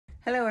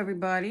Hello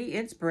everybody,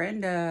 it's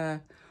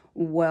Brenda.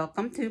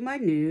 Welcome to my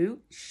new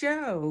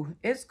show.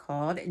 It's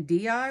called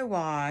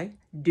DIY,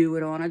 Do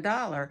It on a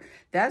Dollar.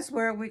 That's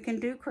where we can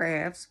do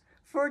crafts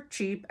for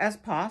cheap as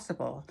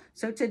possible.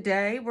 So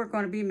today we're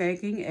going to be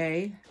making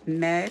a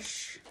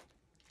mesh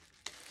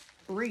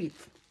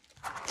wreath.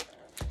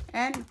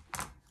 And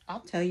I'll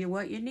tell you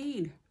what you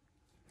need.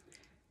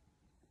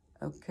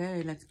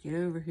 Okay, let's get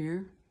over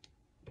here.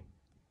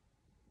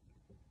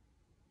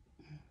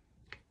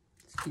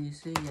 Can you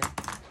see it?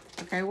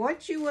 Okay,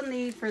 what you will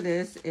need for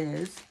this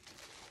is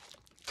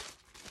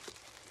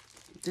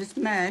this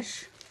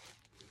mesh,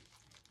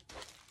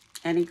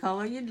 any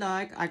color you'd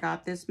like. I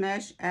got this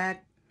mesh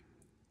at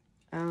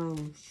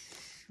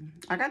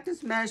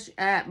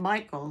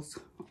Michael's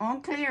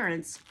on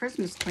clearance,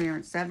 Christmas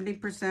clearance,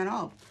 70%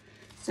 off.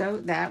 So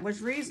that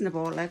was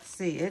reasonable. Let's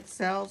see, it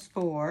sells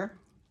for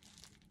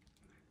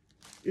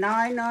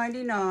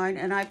 $9.99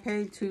 and I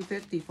paid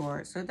 $2.50 for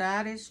it. So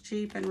that is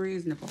cheap and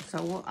reasonable.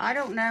 So I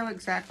don't know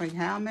exactly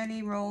how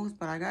many rolls,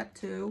 but I got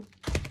 2.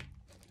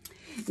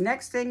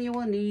 Next thing you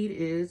will need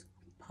is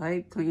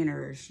pipe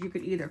cleaners. You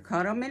could either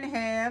cut them in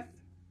half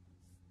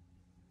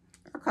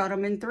or cut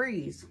them in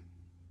 3s.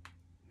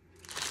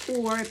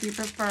 Or if you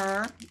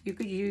prefer, you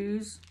could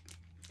use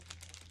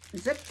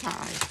zip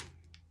ties.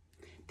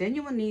 Then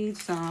you will need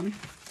some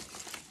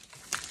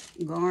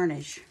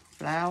garnish,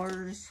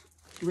 flowers,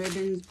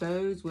 ribbons,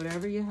 bows,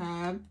 whatever you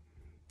have.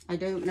 I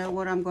don't know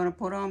what I'm going to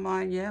put on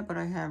mine yet, but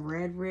I have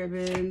red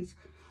ribbons,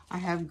 I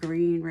have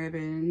green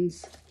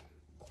ribbons,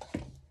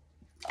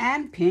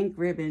 and pink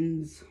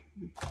ribbons.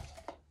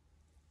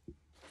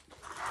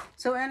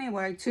 So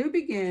anyway, to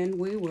begin,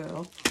 we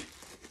will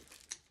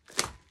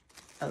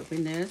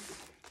open this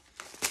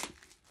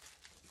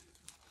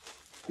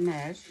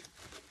mesh.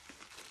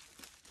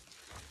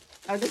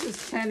 Oh, this is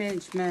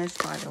 10-inch mesh,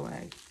 by the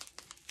way.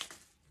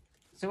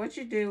 So what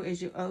you do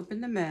is you open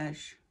the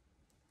mesh,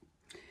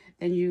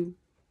 and you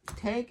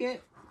take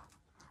it,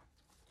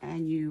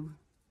 and you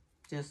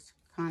just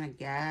kind of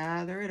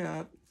gather it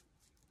up.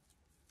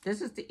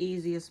 This is the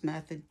easiest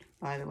method,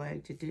 by the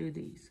way, to do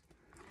these.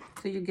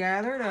 So you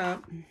gather it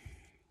up,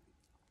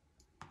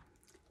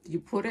 you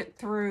put it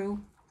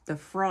through the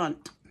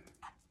front,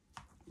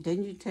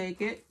 then you take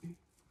it,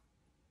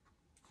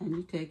 and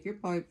you take your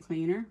pipe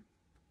cleaner,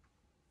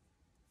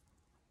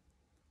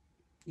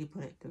 you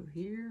put it through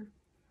here,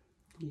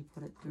 and you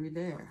put it through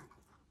there.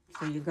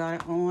 So you got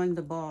it on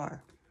the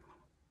bar.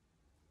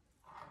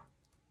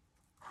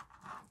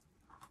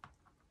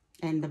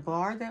 And the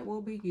bar that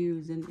we'll be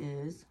using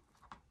is,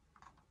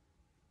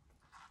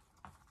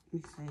 let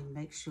me see,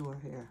 make sure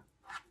here.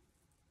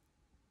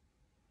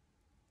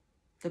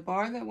 The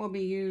bar that we'll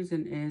be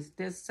using is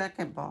this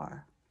second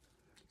bar.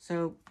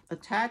 So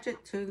attach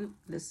it to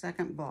the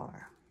second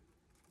bar.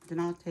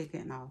 Then I'll take it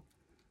and I'll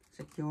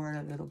secure it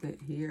a little bit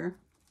here.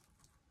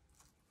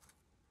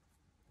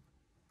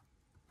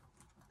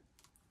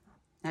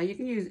 Now you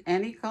can use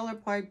any color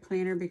pipe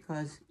cleaner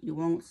because you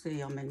won't see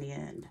them in the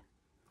end.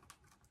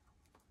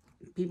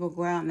 People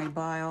go out and they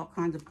buy all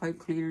kinds of pipe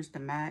cleaners to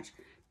match.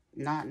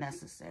 Not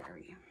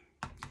necessary.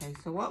 Okay,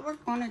 so what we're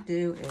going to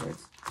do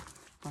is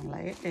I'm going to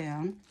lay it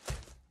down.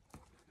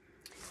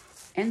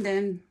 And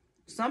then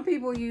some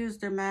people use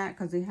their mat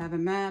because they have a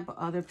mat, but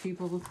other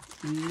people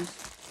use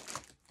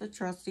the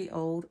trusty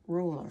old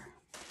ruler.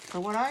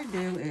 So what I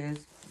do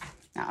is,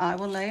 now I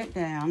will lay it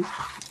down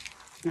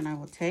and I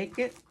will take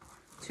it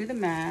to the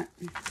mat.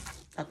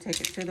 I'll take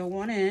it to the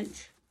 1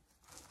 inch,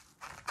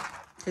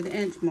 to the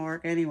inch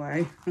mark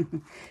anyway.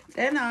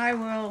 Then I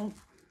will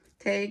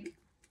take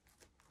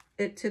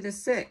it to the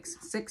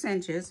 6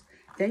 inches.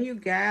 Then you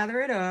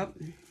gather it up.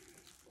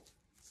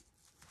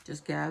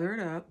 Just gather it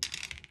up.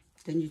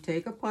 Then you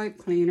take a pipe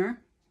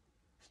cleaner,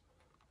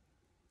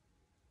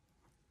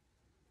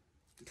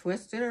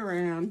 twist it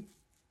around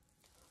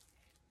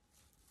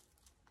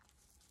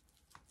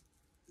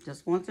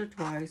just once or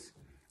twice.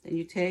 Then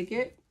you take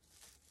it,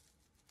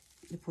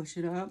 you push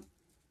it up.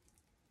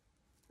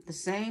 The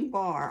same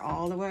bar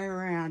all the way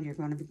around you're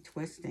going to be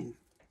twisting.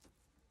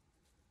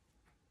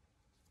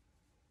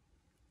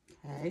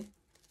 Okay.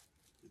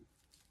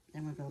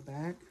 Then we'll go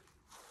back.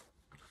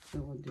 So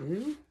we'll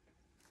do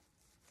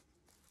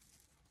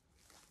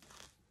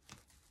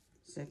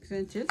 6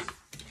 inches.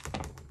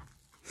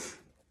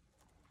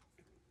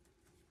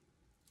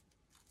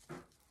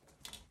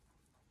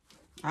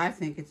 I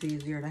think it's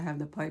easier to have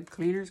the pipe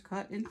cleaners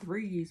cut in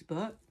 3s,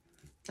 but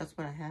that's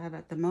what I have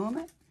at the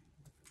moment.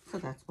 So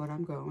that's what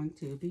I'm going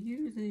to be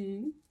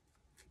using.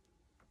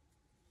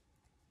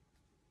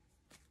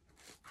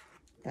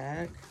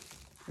 Back.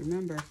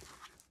 Remember,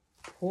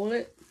 pull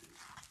it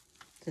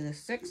to the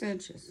 6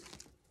 inches.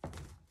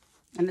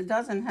 And it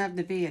doesn't have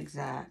to be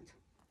exact.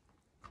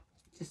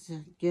 Just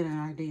to get an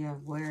idea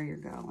of where you're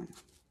going.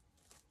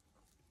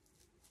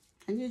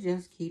 And you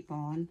just keep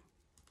on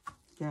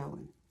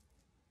going.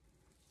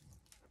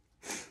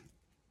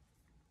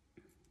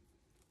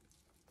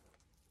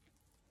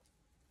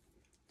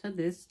 So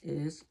this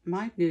is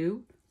my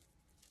new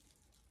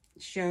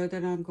show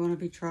that I'm going to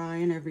be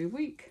trying every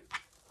week.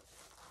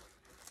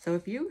 So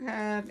if you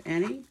have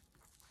any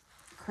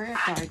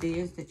craft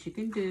ideas that you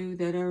can do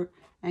that are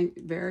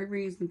very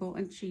reasonable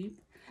and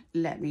cheap,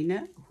 let me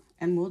know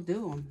and we'll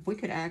do them. We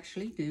could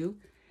actually do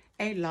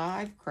a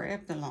live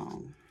craft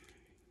along.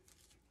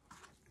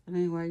 But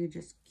anyway, you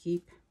just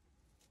keep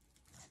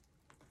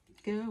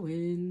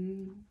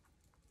going.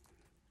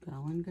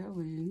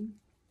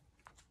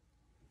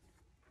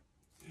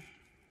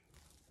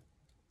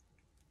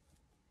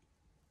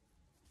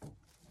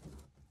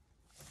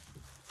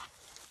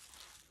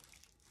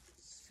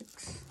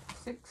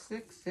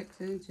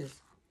 6 inches.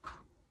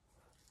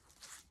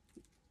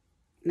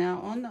 Now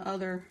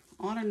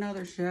on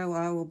another show,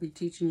 I will be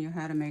teaching you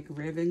how to make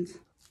ribbons,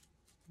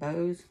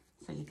 bows,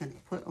 so you can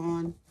put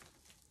on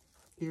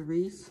your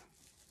wreaths.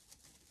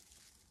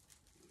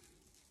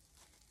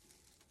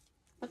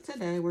 But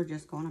today we're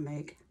just going to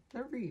make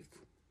the wreath.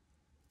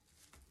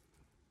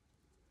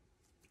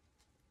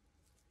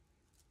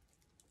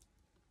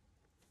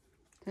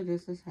 So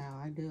this is how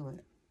I do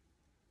it.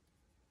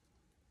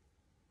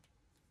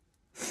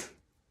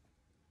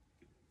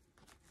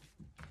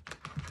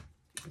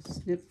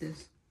 Just snip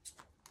this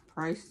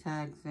price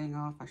tag thing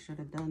off. I should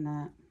have done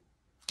that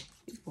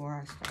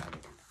before I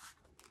started.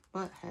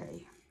 But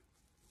hey,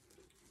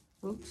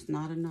 oops,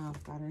 not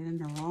enough. Got it in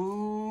the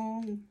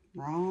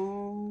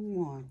wrong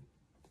one.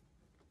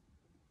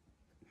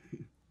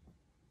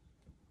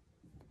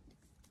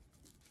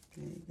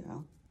 There you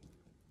go.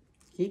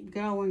 Keep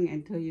going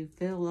until you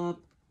fill up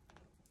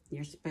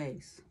your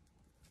spaces.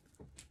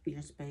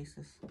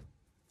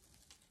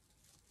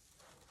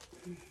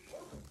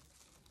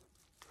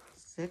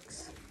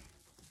 6.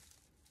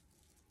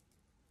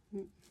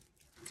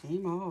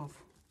 Came off.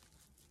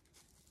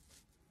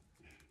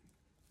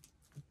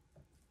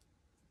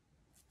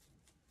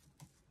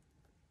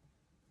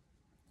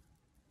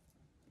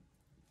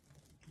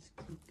 Just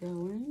keep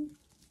going.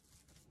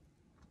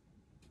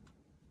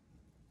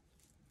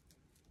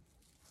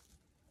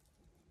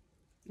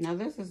 Now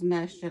this is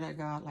mesh that I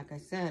got, like I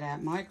said,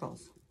 at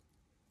Michael's.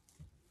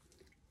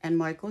 And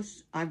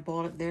Michael's, I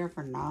bought it there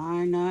for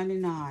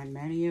 $9.99.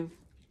 Many of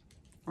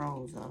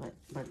rolls of it.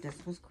 But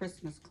this was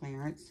Christmas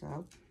clearance,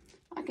 so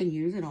I can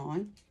use it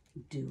on,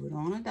 do it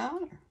on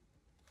 $1.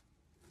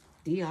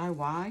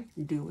 DIY,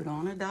 do it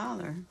on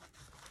 $1.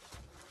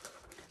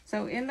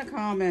 So in the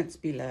comments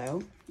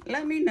below,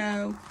 let me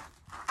know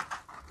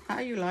how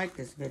you like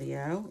this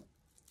video.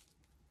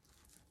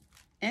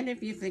 And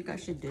if you think I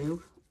should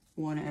do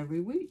one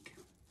every week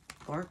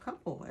or a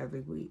couple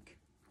every week.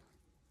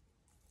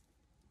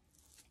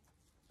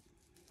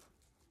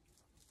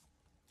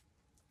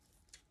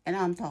 And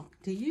I'm talking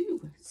to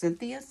you,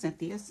 Cynthia.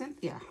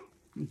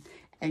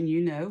 And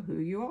you know who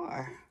you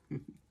are.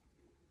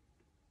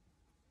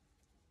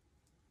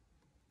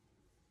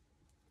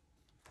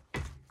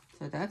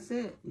 So that's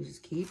it. You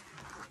just keep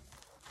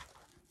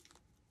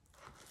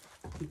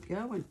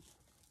going.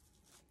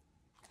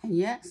 And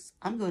yes,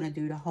 I'm going to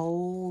do the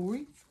whole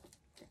wreath,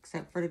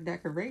 except for the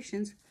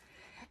decorations.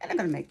 And I'm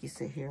going to make you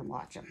sit here and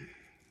watch them.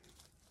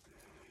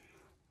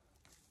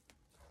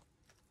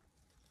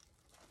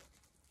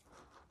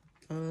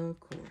 Of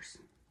course.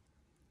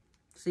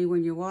 See,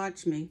 when you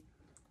watch me,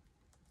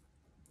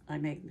 I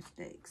make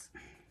mistakes.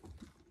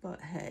 But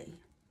hey,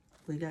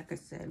 like I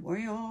said,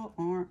 we all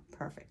aren't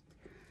perfect.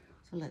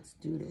 So let's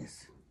do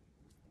this.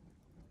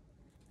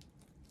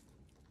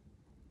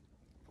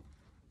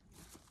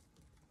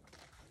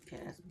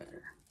 Okay, that's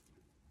better.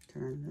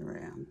 Turn it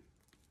around.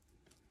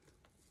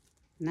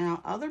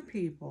 Now, other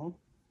people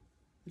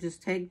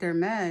just take their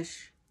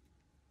mesh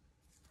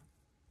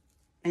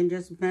and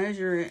just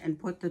measure it and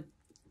put the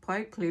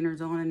pipe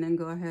cleaners on and then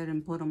go ahead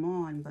and put them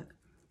on. But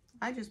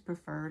I just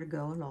prefer to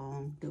go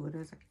along.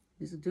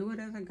 Just do it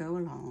as I go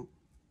along.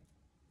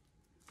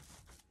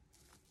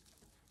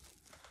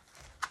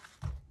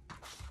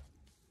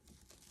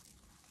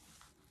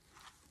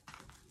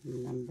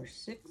 Number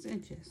 6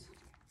 inches.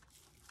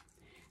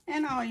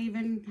 And I'll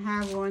even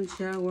have one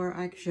show where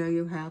I show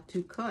you how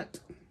to cut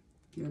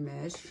your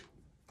mesh.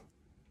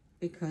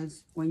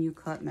 Because when you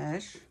cut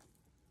mesh,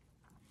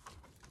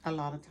 a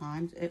lot of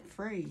times it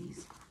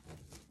frays.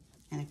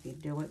 And if you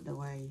do it the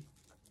way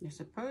you're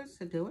supposed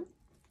to do it,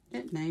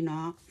 it may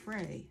not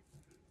fray.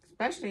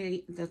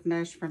 Especially the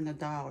mesh from the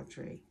Dollar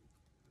Tree.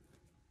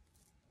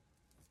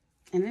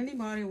 And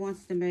anybody who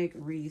wants to make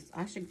wreaths,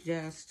 I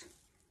suggest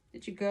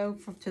that you go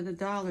to the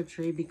Dollar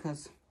Tree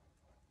because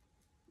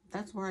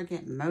that's where I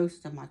get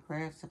most of my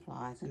craft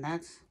supplies. And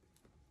that's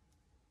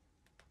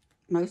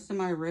most of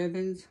my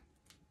ribbons,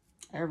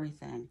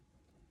 everything.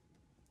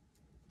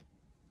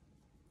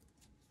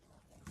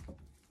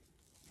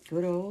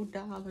 Good old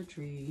Dollar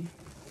Tree.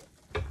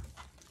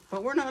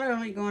 But we're not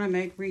only going to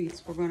make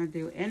wreaths, we're going to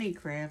do any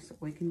crafts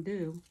that we can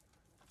do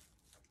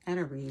at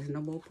a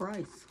reasonable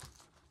price.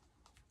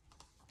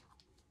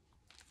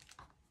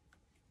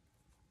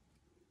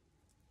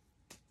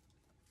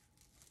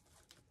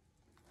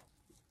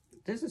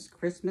 This is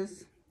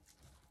Christmas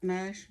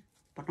mesh,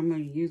 but I'm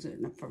going to use it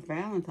for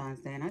Valentine's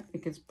Day, and I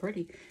think it's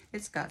pretty.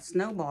 It's got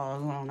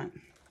snowballs on it.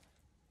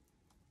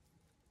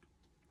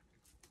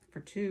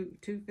 for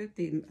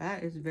 $2.50.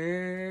 That is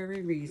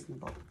very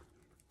reasonable.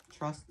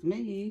 Trust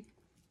me.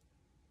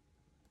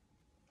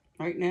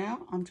 Right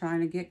now, I'm trying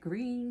to get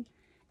green.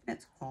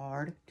 It's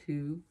hard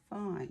to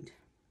find.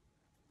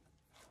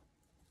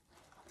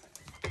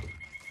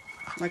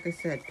 Like I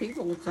said,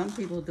 some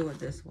people do it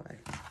this way.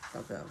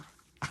 They'll go.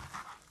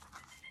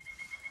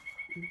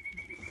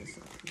 This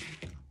up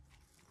here.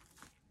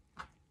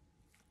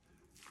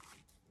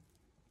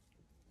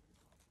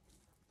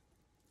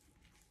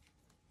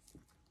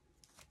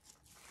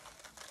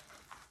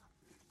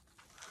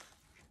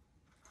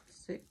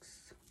 6.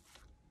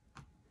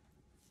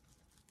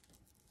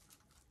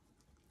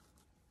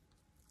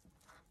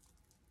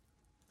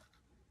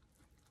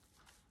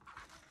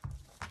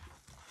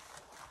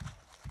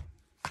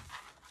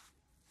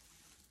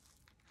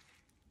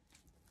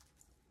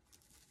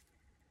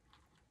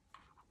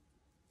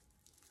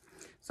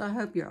 So I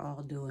hope you're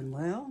all doing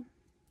well,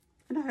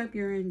 and I hope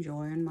you're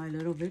enjoying my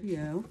little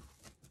video.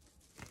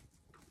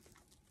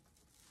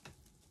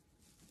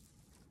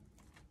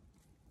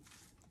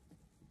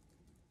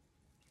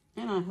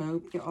 And I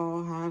hope you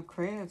all have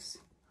crafts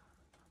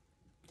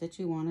that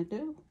you want to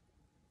do.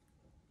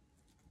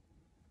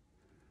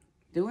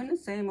 Doing the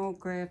same old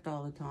craft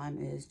all the time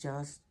is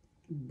just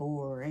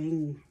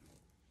boring.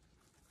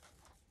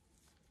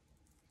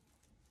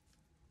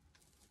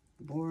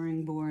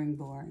 Boring, boring,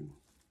 boring.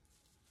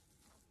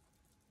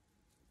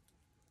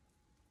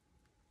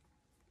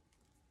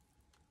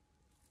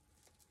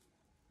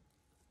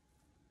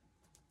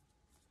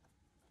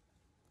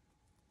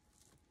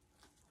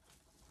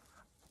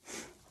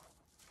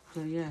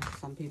 So yeah,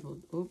 some people,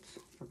 oops,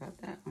 forgot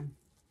that one.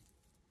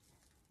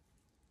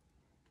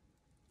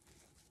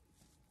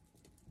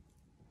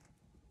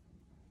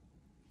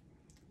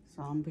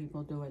 Some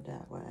people do it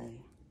that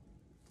way.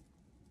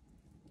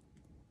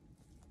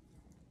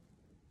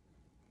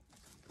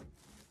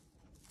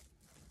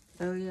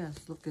 So yes,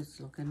 look, it's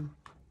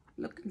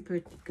looking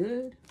pretty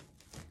good.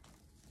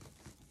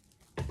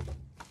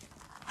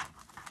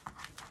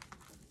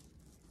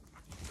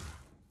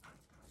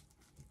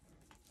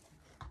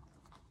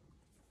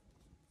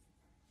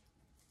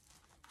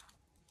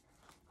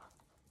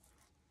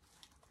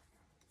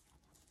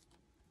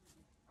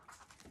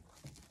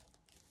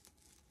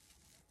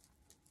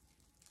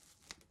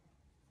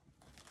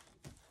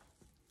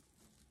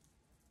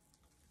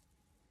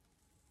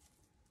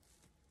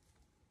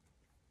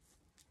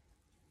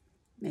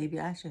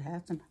 Maybe I should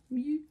have some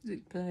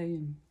music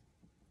playing.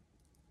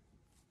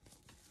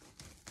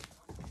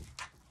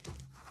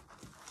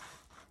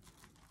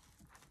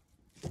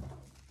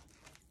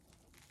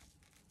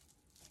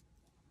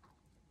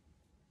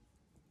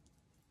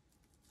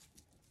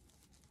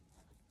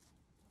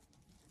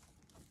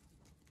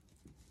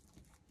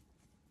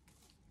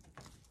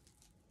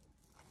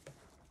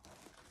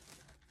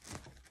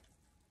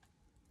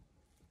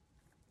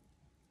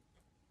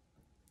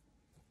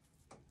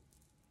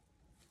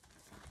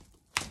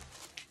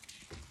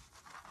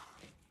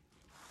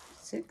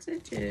 Six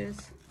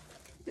inches.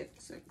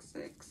 6, 6,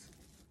 6.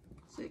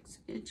 6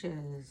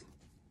 inches.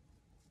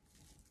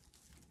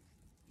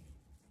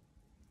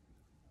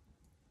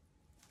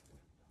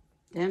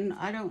 Then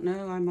I don't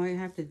know, I might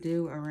have to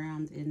do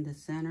around in the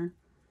center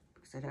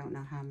because I don't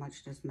know how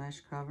much this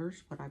mesh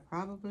covers, but I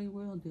probably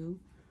will do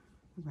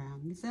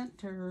around the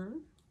center.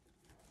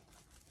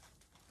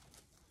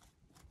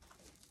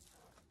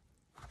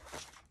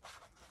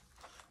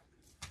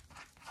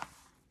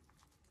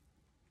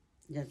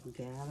 Just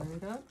gather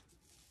it up.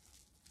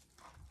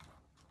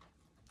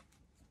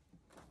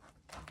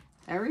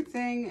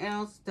 Everything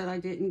else that I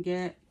didn't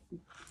get,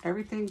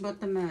 everything but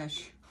the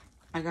mesh,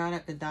 I got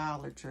at the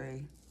Dollar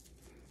Tree.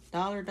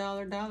 Dollar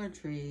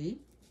Tree.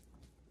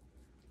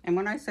 And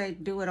when I say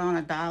do it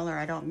on $1,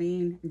 I don't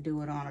mean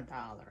do it on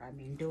 $1. I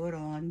mean do it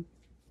on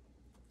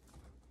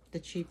the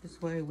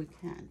cheapest way we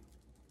can.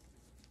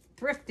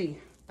 Thrifty,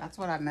 that's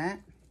what I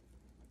meant.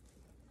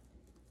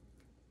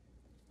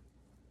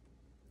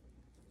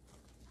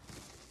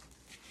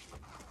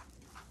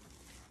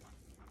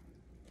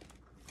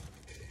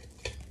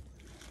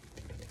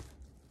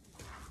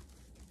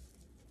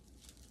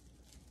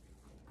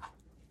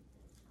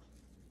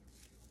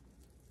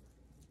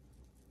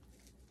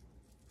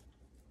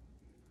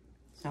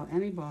 So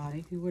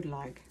anybody who would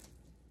like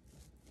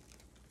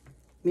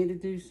me to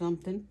do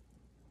something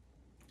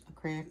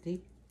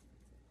crafty,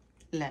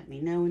 let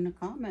me know in the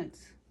comments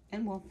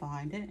and we'll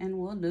find it and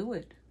we'll do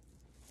it.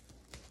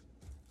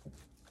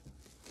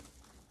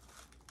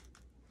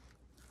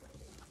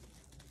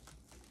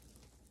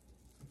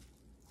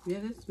 Yeah,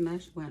 this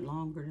mesh went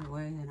longer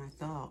away than I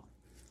thought.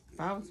 If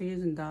I was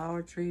using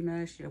Dollar Tree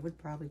mesh, it would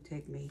probably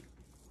take me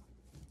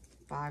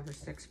 5 or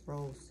 6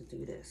 rolls to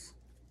do this.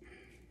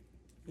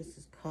 This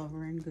is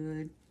covering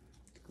good.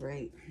 It's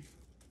great.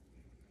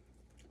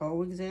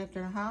 Always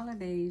after the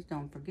holidays,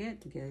 don't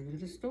forget to go to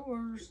the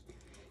stores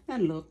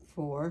and look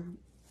for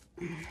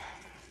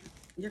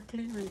your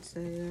clearance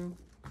sale.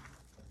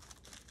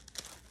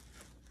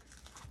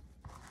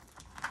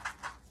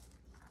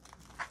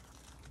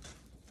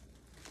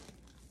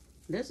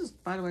 This is,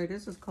 by the way,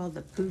 this is called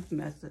the poof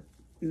method.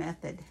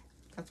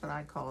 That's what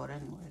I call it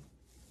anyway.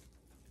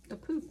 The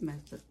poof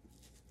method.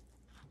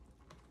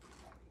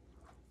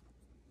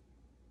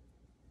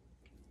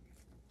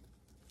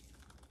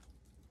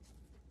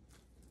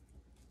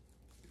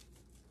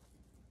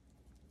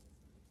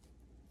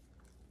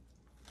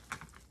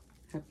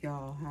 Hope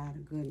y'all had a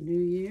good new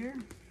year.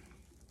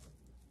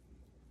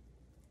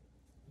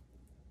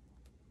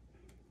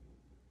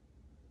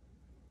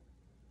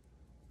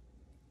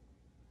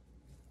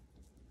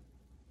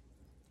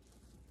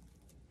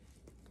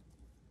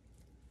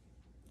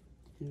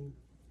 And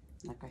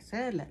like I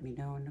said, let me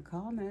know in the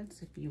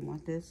comments if you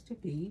want this to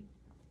be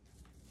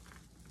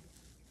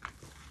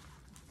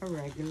a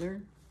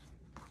regular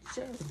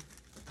show.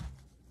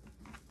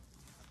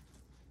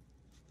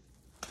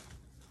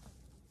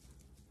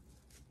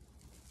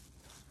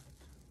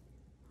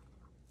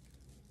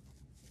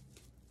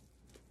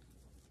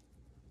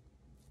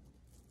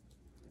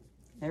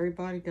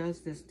 Everybody does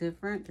this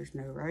different. There's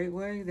no right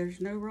way,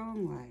 there's no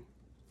wrong way.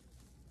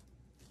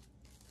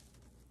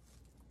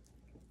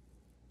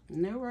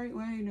 No right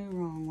way, no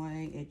wrong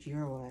way. It's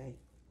your way.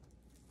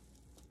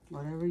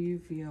 Whatever you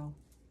feel.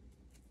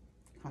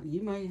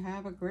 You might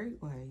have a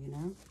great way, you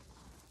know.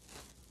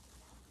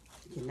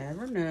 You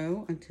never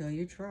know until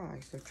you try.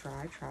 So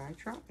try, try,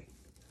 try.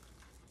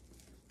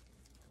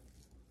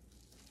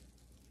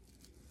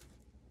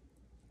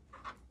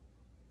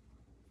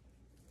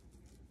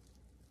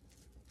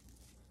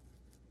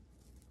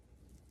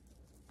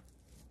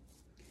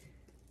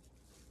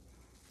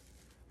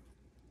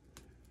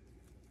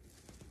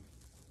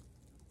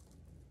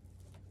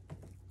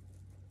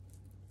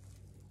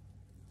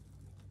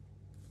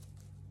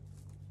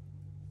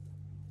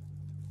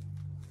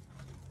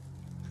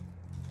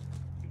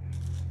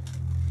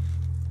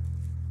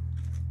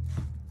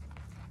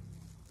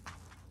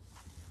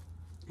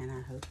 And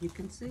I hope you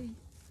can see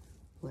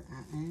what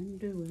I am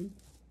doing.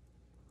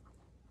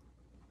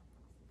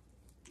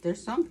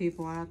 There's some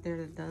people out there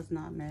that does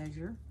not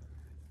measure,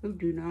 who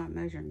do not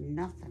measure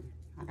nothing.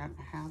 I don't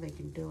know how they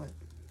can do it.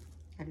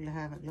 I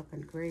have it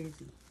looking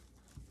crazy.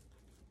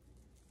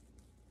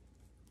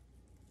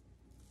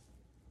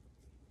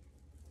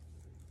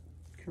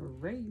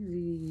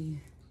 Crazy.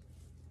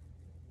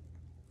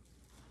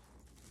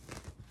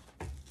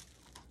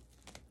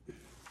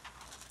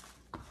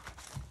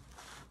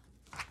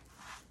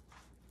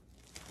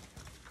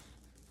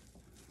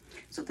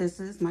 So this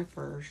is my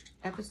first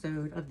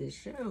episode of this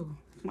show.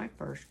 It's my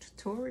first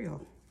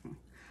tutorial.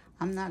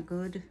 I'm not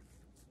good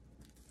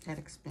at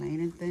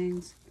explaining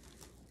things,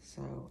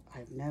 so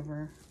I've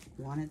never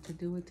wanted to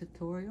do a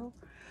tutorial,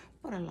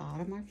 but a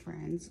lot of my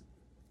friends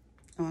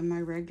and my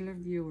regular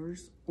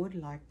viewers would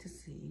like to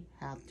see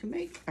how to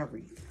make a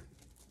wreath.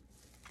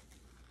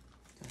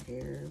 So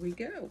here we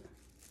go.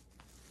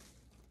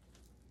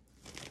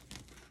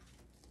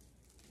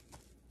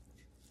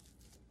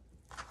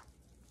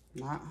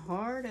 Not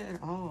hard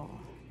at all.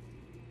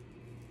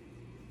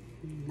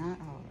 Not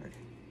hard.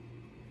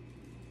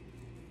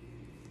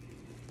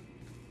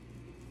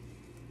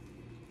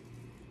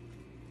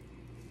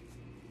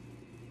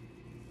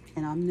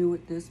 And I'm new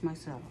at this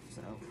myself,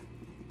 so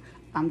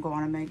I'm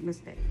going to make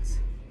mistakes.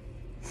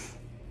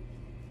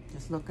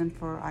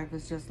 I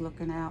was just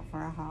looking out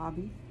for a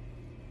hobby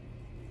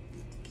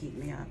to keep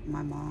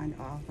my mind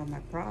off of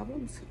my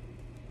problems.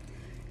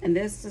 And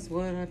this is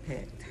what I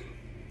picked.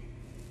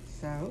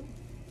 So,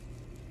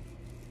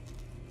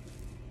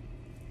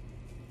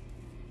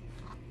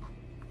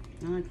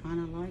 and I kind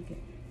of like it.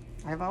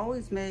 I've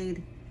always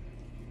made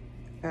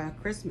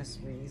Christmas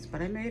wreaths, but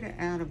I made it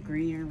out of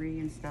greenery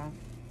and stuff.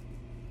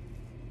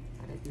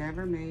 But I've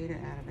never made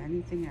it out of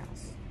anything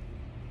else.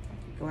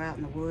 You go out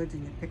in the woods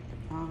and you pick the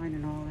pine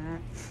and all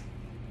that.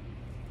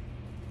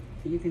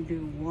 You can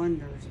do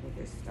wonders with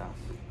this stuff.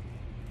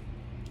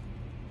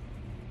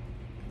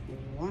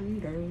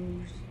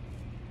 Wonders.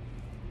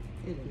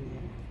 Get in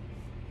there.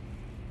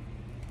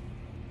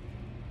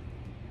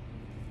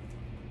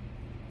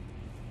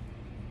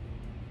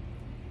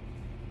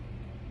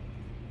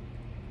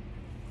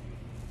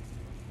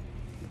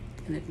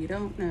 And if you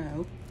don't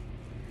know,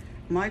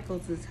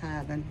 Michael's is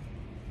having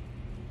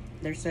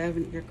their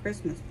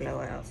Christmas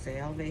blowout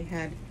sale.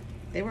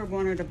 They were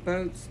one of the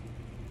boats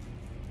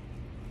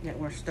that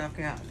were stuck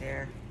out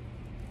there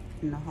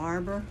in the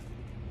harbor,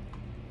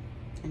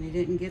 and they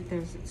didn't get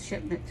their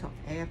shipment till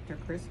after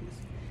Christmas.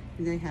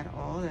 And they had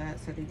all that,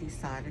 so they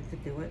decided to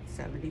do it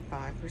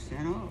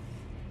 75% off.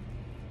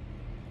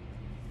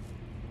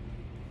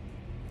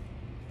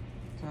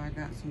 So I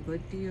got some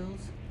good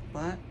deals,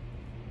 but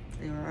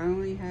they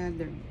only had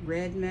the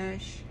red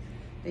mesh.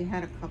 They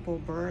had a couple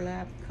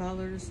burlap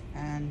colors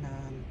and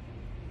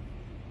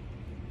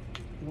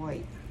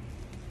white.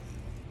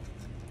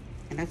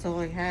 And that's all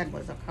I had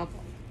was a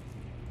couple.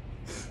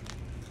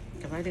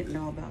 Because I didn't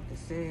know about the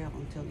sale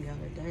until the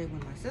other day when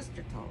my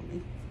sister told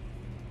me.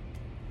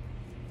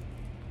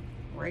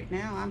 Right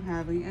now I'm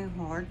having a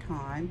hard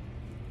time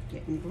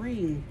getting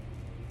green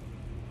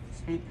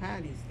St.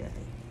 Patty's Day.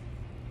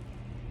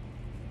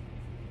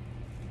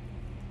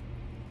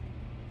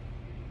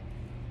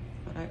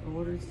 I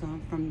ordered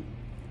some from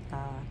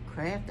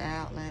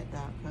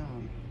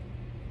craftoutlet.com,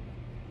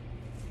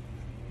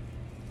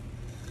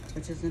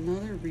 which is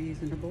another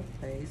reasonable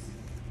place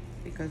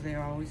because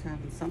they're always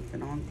having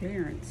something on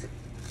clearance.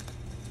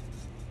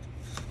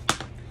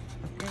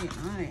 Okay,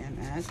 I am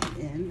at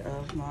the end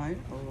of my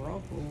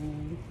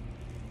ruffle.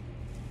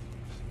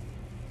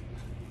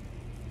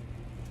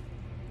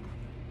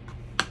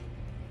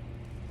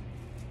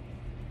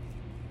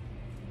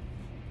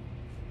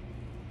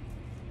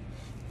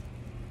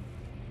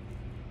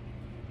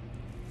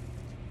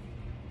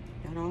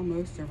 Got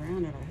almost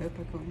around it. I hope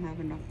I don't have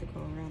enough to go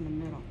around the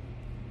middle.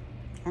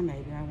 Or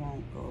maybe I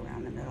won't go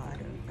around the middle. I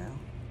don't know.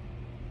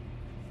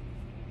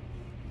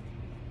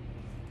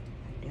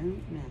 I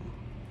don't know.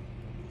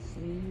 Let's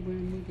see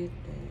when we get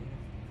there.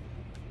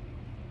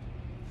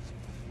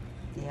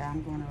 Yeah,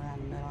 I'm going around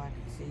the middle. I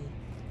can see,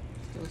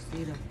 still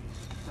see the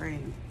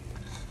frame.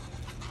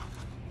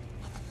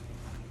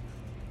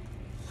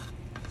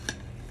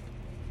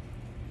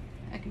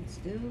 I can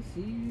still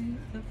see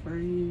the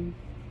frame.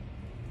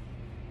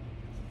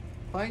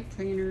 Pipe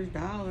cleaners,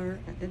 $1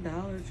 at the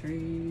Dollar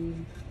Tree.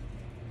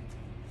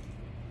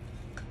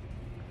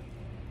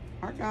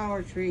 Our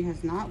Dollar Tree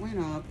has not went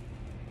up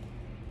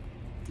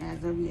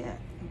as of yet,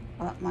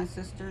 but my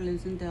sister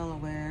lives in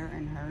Delaware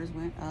and hers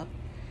went up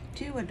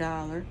to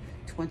 $1.25.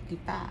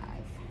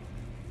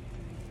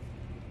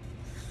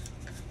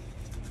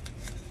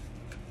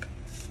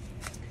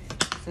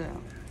 So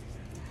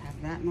I have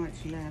that much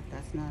left.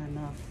 That's not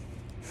enough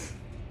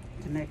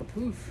to make a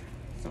poof,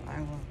 so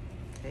I will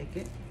take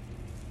it,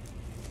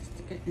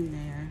 stick it in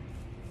there,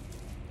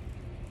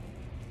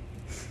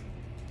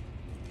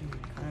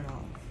 and cut it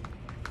off.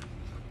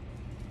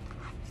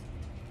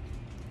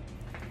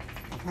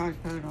 I'll probably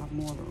cut it off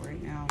more, but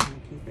right now I'm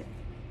going to keep it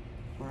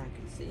where I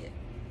can see it.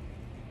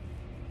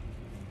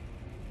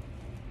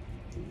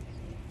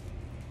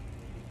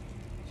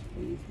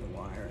 Squeeze the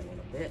wire a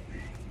little bit.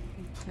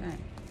 Okay,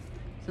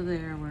 so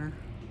there we're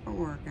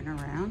working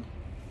around.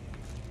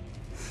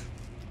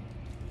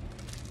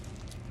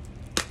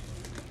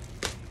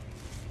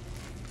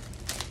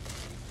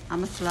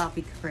 I'm a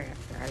sloppy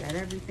crafter. I let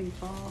everything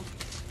fall,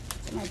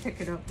 and I pick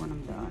it up when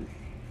I'm done.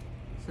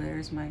 So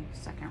there's my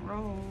second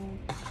roll.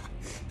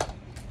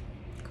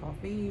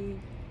 Coffee.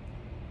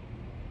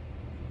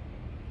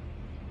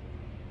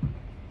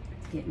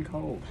 It's getting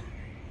cold.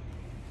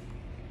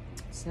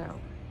 So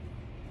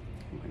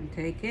I'm going to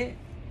take it.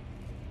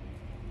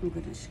 I'm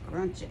going to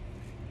scrunch it.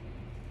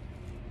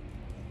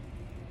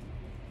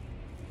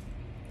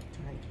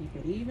 Try to keep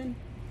it even.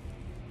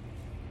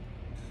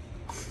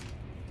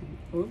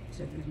 Oops,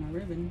 there's my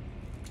ribbon.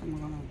 I'm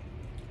going to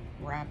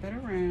wrap it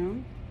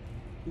around.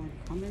 I'm going to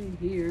come in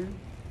here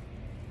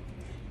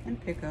and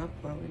pick up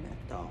where we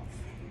left off.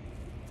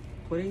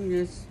 Putting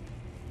this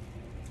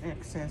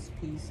excess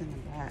piece in the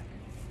back.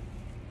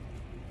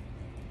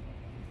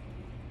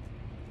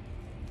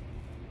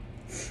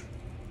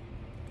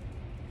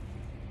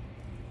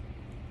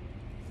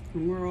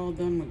 When we're all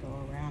done, we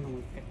go around and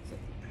we fix it.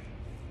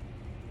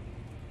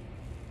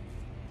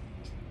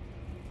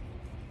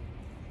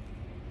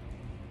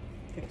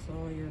 Fix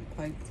all your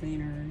pipe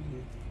cleaners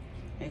and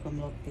make them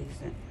look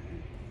decent.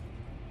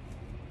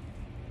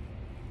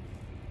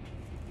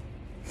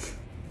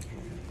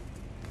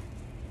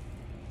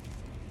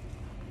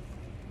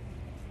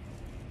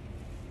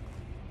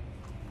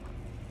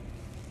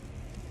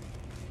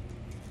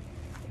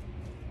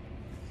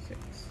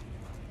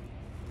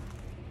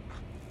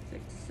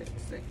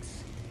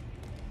 Six.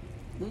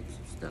 Oops,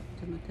 stuck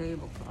to my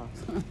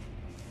tablecloth.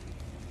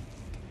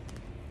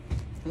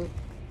 Oop,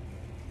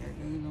 there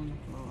goes on the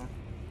floor.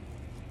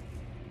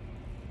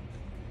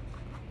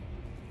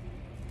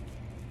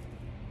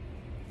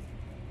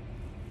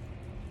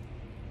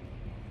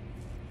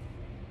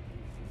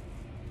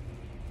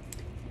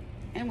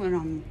 And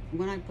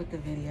when I put the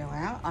video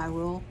out, I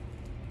will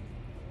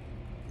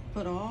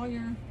put all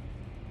your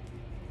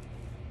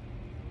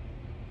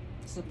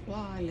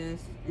supply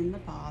list in the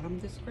bottom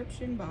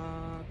description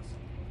box.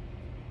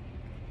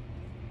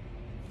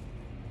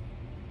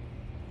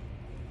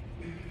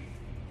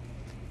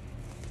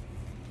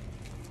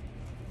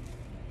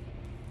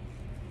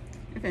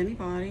 If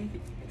anybody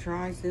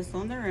tries this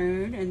on their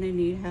own and they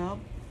need help,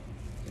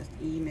 just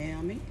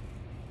email me,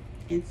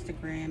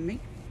 Instagram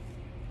me,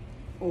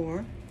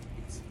 or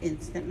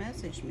instant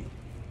message me.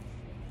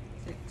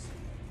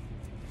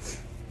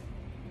 6.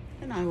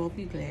 And I will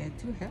be glad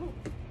to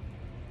help.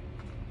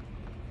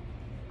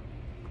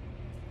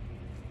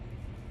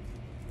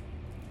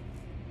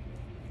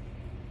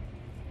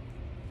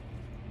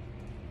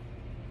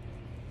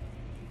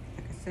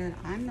 Said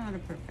I'm not a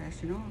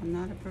professional. I'm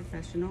not a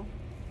professional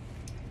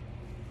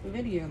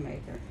video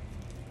maker.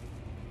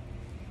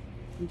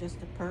 I'm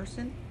just a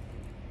person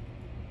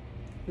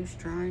who's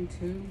trying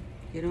to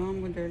get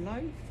on with their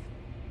life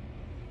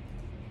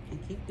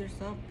and keep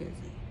themselves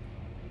busy.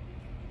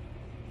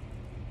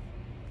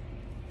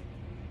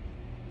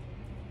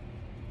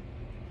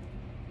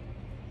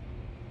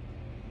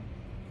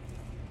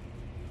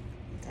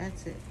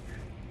 That's it.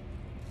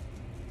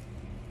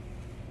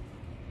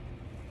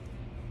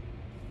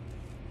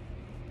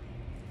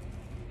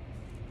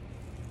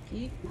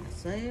 Keep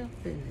myself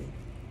busy.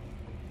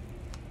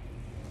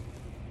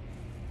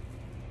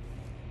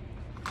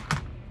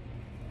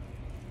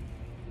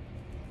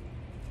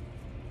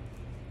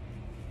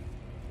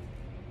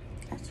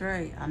 That's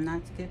right, I'm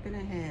not skipping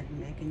ahead and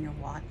making you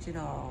watch it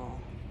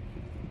all.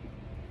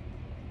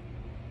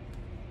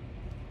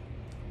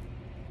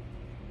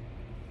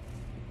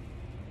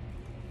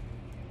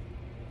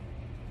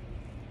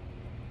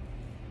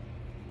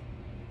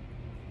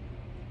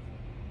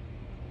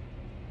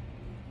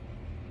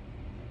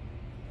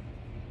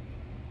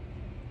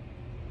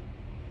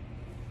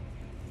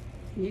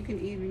 You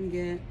can even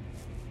get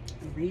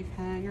wreath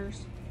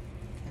hangers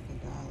at the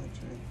Dollar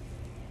Tree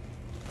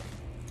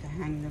to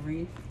hang the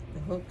wreath, the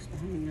hooks to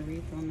hang the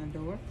wreath on the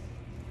door.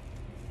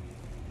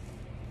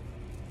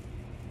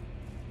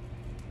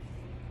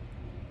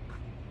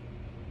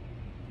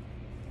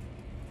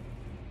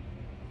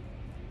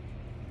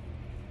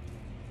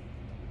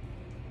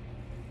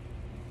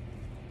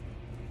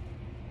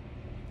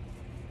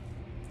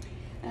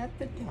 At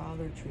the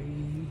Dollar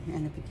Tree.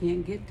 And if you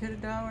can't get to the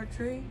Dollar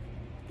Tree,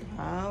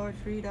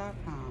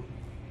 DollarTree.com.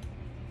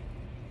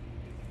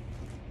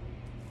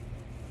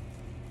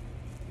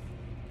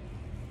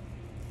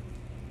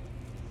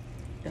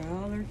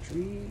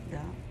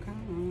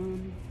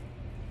 DollarTree.com.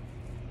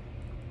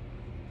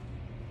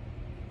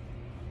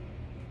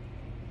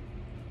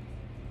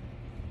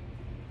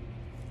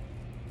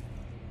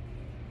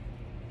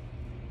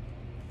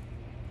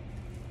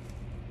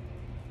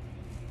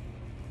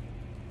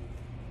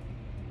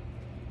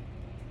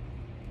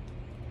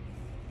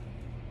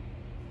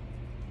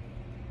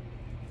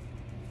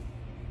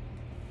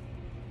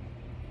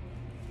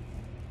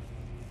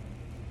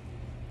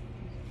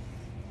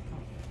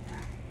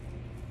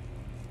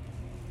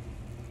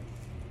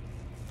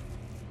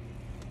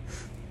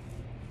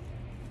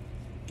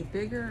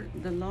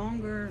 The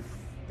longer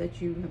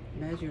that you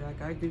measure,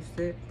 like I do 6,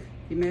 if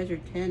you measure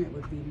 10, it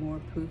would be more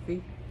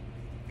poofy.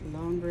 The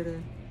longer the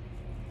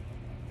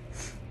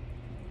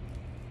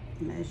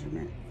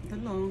measurement, the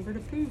longer the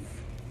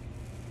poof.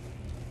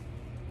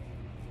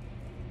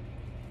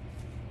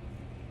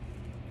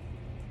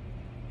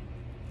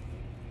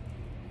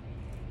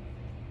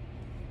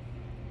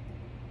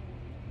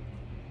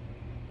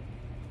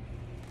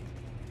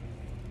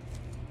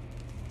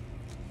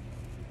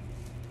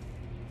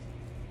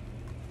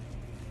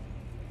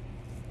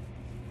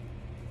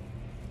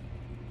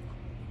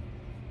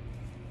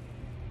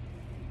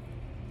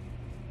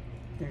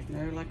 There's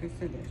no, like I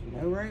said, there's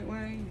no right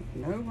way,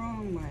 no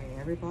wrong way.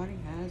 Everybody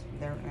has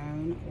their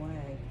own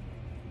way.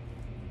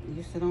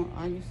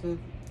 I used to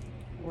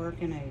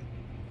work in a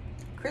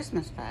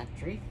Christmas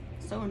factory,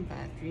 sewing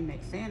factory,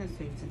 make Santa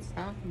suits and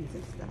stockings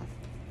and stuff.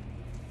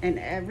 And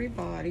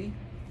everybody,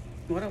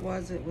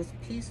 it was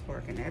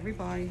piecework, and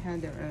everybody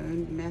had their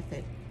own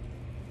method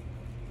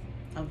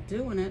of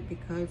doing it,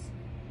 because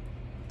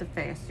the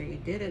faster you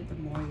did it, the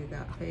more you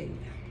got paid.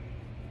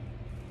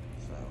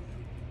 So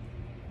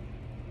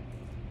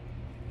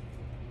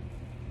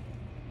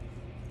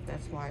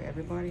that's why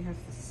everybody has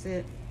to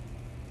sit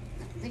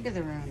and think of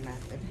their own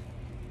method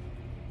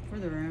for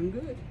their own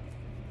good.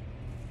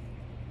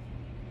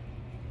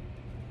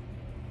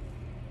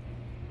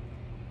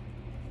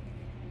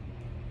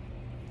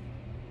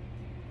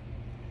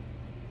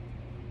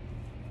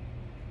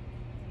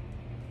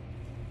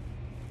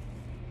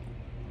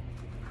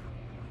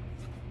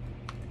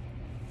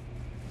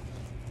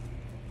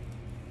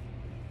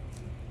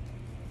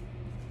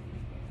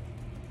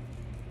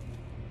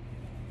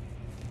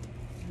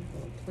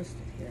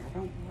 Twisted here. I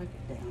don't like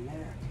it down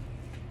there.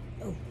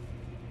 Oh,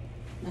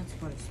 that's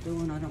what it's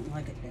doing. I don't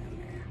like it down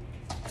there.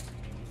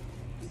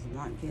 It's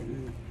not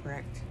getting the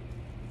correct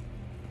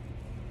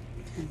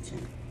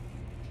tension.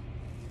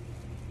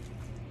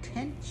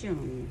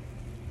 Tension.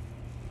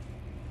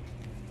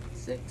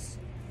 6.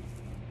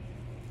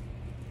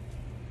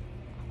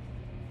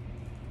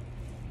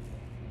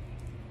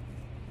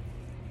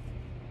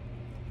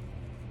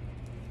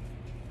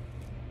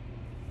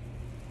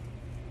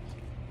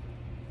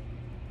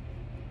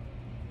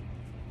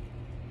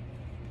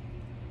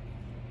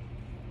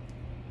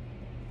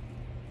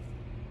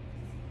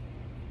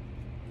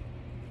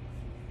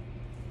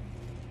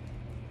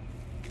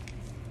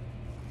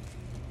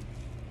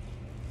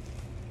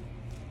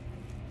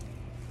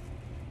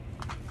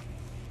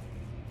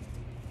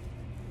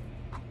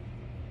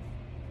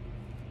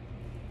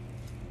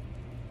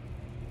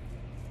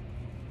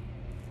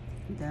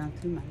 Down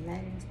to my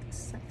last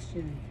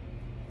section.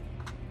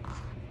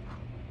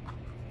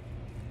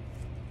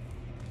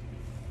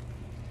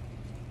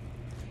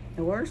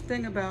 The worst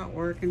thing about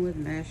working with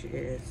mesh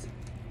is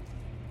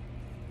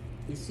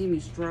you see me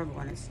struggle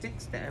and it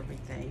sticks to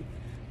everything.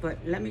 But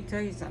let me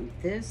tell you something,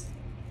 this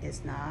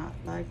is not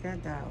like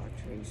that Dollar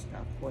Tree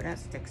stuff. Boy, that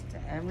sticks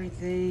to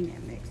everything.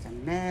 It makes a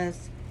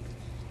mess.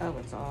 Oh,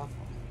 it's awful.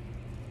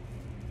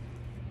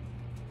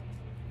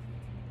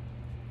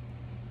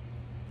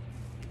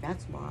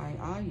 That's why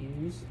I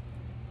use,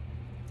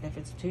 if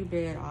it's too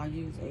bad, I'll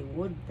use a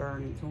wood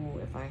burning tool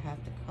if I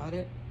have to cut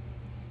it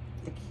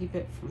to keep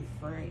it from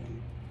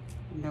fraying.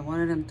 You know,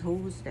 one of them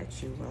tools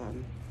that you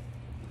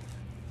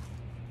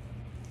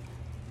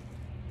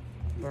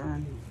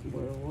burn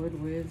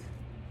wood with.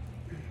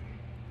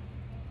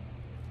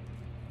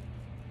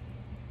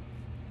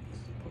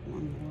 Just put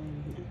one more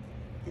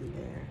in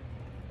there.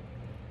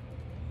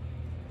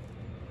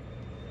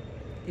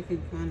 You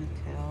can kind of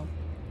tell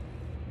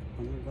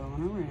when you're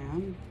going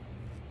around.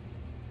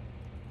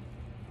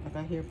 Like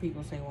I hear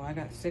people say, well, I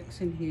got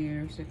 6 in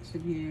here, 6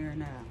 in here.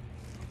 Now,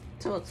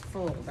 till it's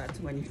full, that's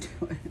when you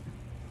do it.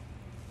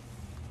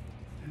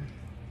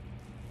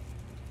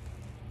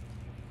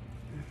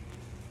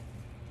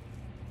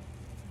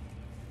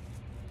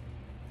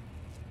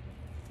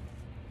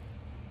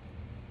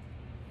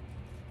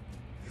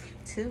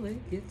 Till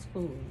it gets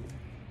full.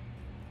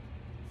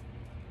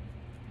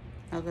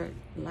 Other,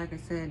 like I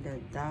said, the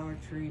Dollar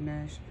Tree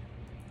mesh.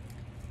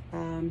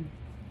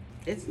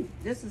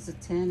 This is a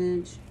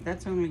 10-inch.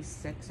 That's only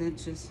 6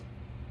 inches.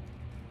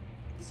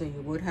 So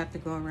you would have to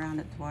go around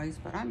it twice,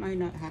 but I might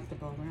not have to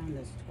go around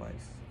this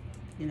twice.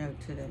 You know,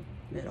 to the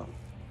middle.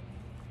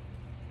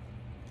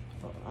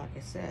 But like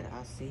I said,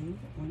 I'll see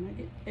when I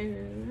get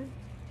there.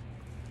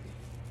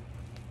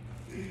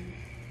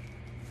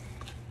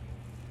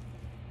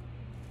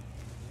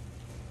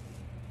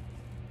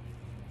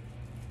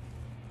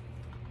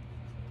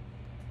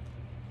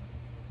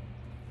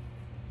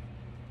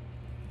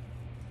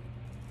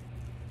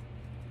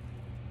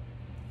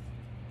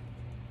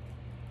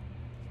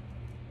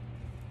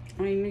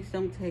 I mean, these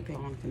don't take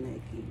long to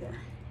make either.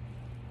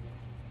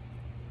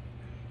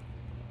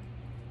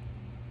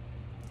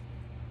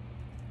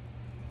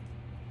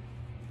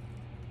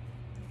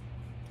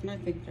 And I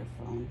think they're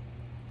fun.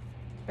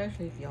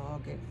 Especially if we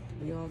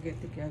all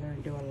get together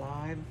and do a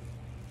live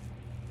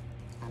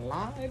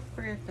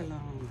craft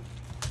along.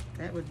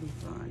 That would be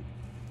fun.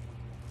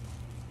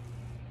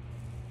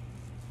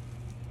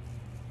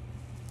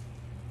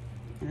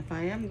 And if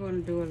I am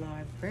going to do a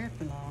live craft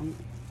along,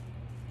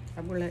 I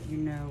will let you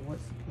know what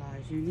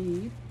supplies you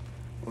need,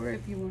 or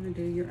if you want to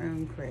do your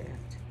own craft.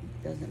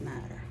 It doesn't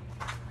matter.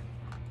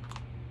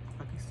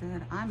 Like I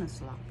said, I'm a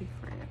sloppy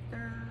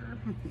crafter.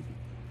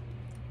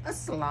 A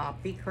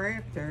sloppy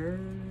crafter.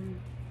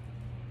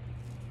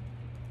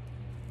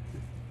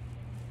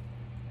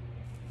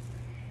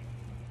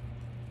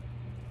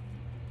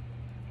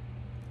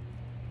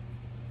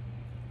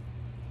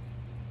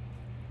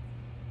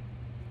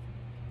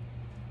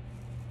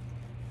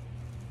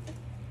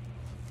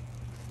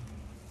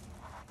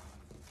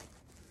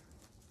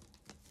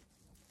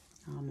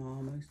 I'm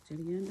almost to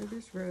the end of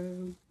this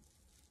row.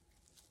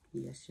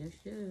 Yes, yes,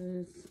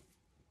 yes.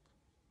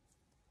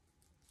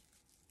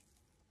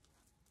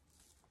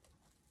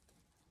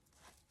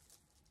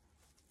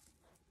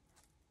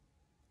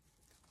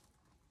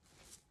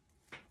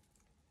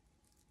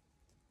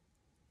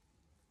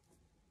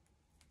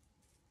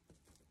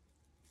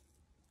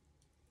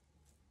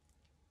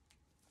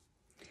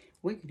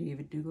 We could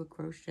even do a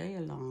crochet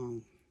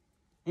along.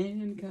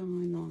 And go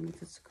along with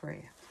this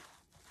craft.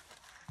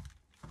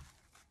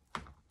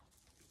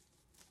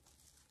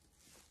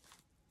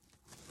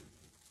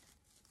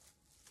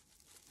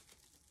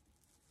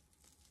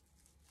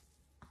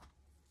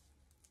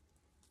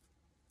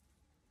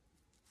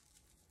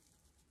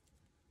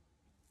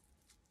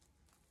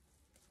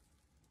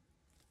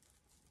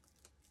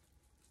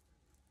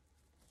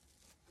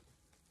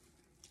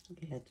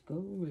 Let's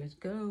go, let's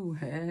go.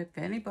 If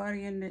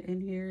anybody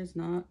in here is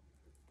not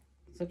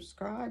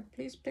subscribed,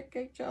 please pick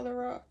each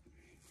other up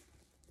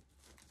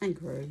and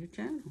grow your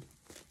channel.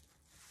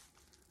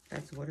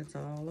 That's what it's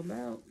all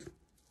about.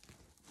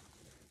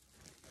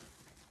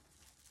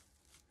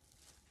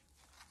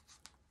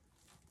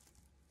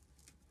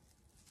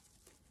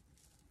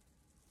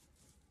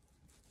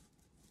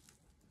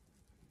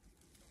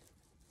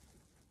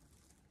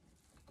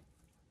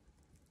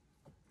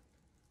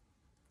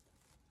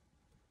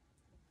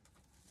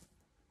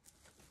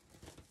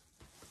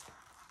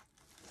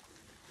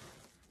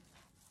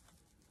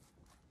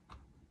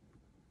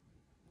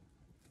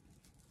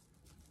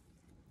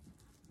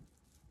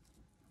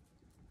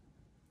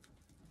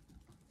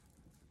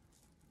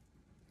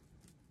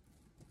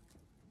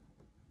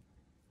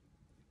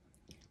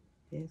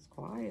 It's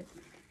quiet.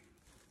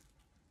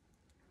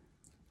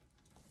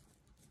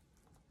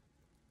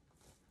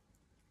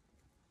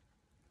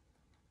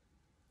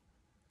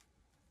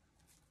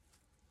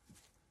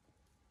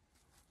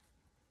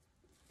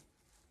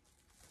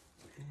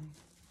 Okay.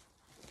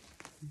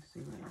 Let's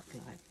see what it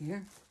looks like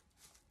here.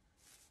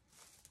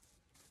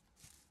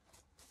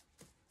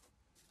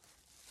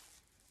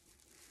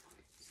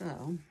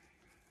 So,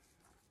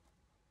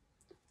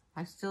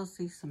 I still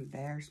see some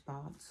bare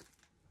spots.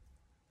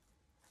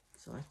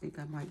 So I think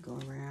I might go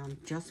around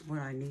just what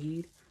I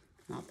need,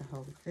 not the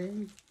whole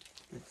thing.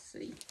 Let's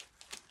see.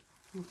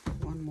 I'll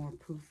put one more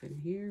poof in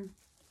here.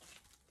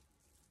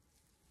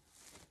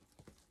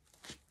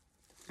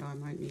 Oh, I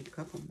might need a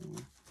couple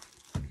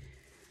more.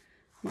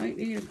 Might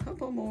need a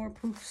couple more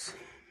poofs.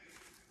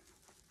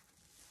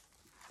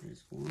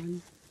 There's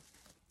one.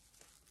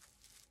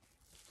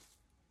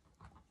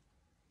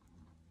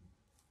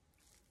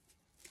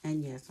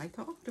 And yes, I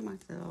talk to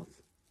myself.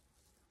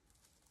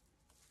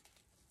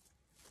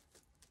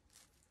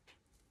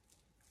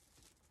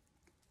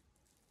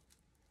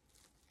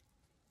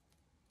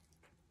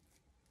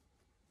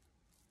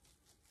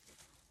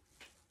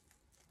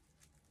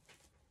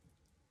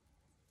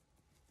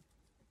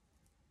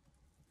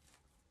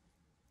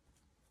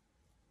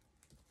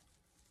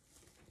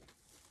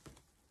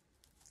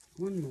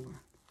 One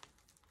more.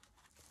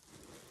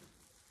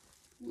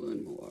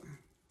 One more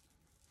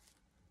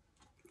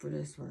for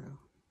this row.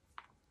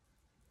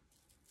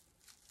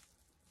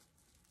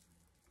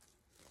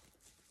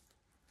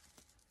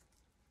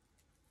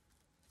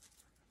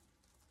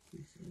 Let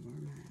me see where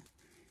I'm at.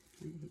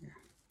 Right here.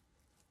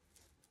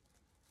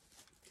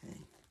 Okay.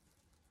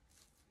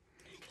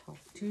 Talk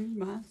to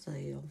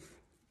myself.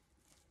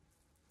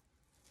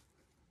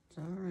 It's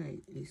all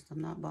right. At least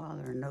I'm not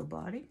bothering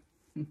nobody.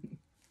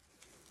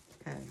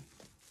 Okay.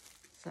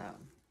 So,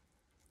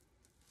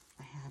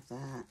 I have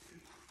that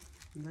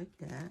like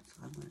that.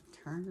 So I'm going to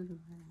turn it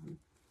around.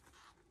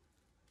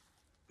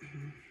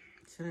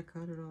 Should I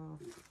cut it off?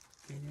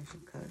 Maybe I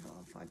should cut it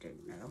off. I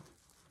don't know.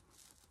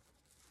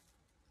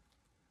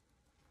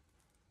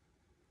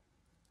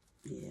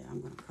 Yeah,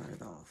 I'm going to cut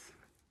it off.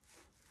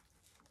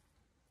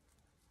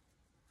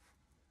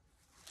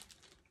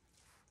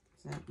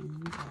 So that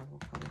means I will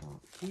cut it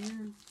off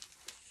here.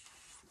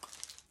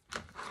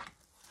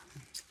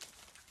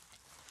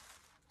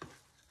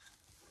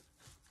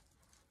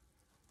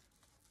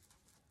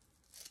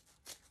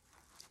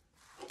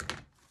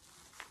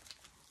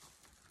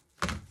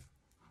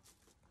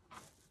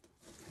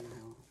 And I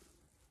will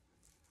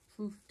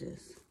poof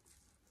this.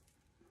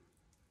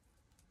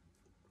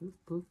 Poof,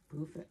 poof,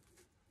 poof it.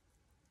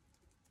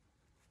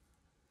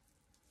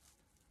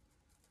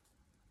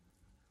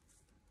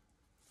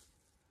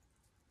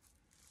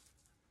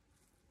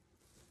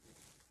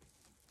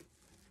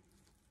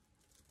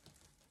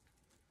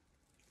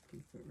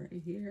 Poof it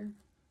right here.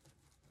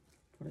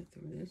 Put it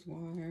through this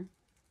wire.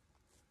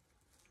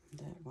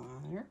 That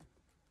wire.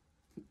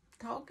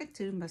 Talking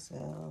to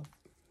myself.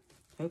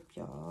 Hope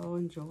y'all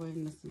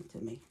enjoying listening to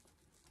me.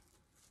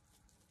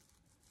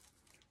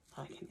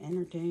 I can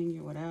entertain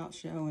you without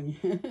showing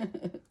you. Okay.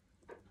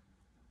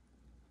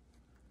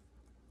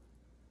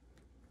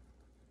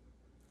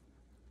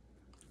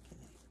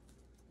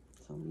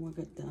 So when we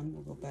get done,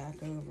 we'll go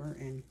back over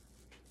and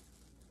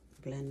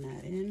blend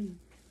that in.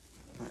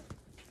 But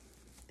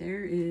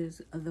there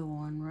is the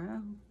one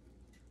row.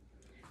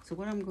 So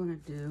what I'm going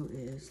to do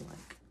is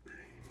like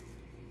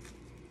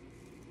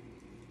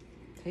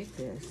take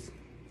this,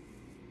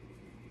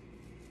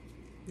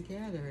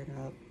 gather it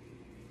up,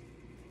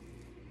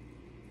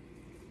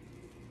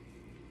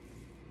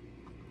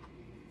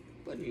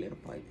 put a little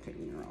pipe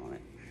cleaner on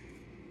it,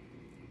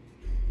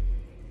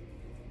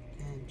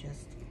 and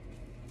just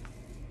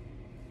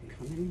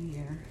come in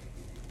here.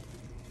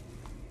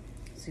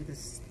 See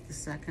this, the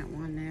second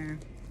one there,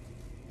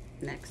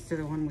 next to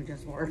the one we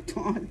just worked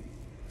on.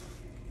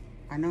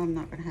 I know I'm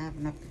not going to have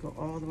enough to go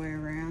all the way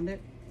around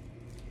it.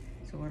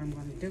 So what I'm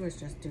going to do is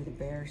just do the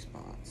bare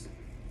spots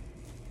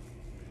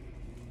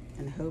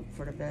and hope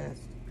for the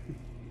best.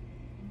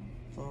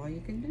 That's all you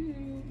can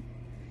do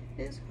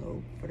is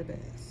hope for the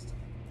best.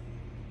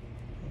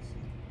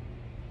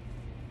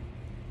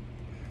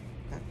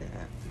 Got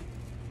that.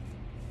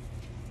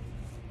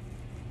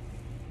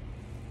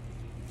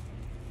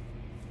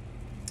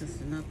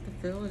 Just enough to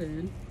fill it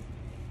in.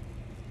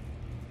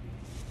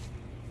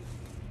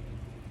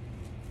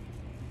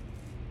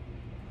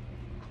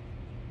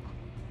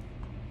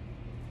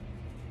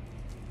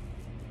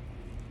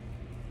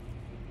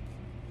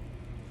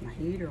 My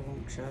heater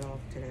won't shut off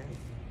today.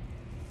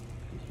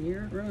 I can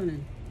hear it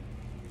running.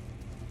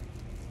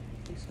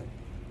 Okay, so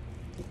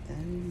get that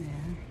in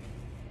there.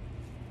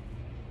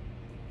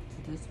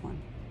 To this one.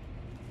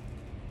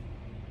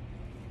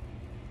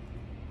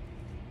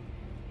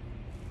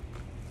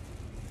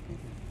 Okay.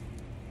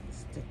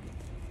 Stick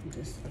it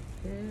just up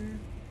there.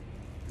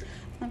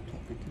 I'm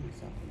talking to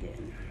myself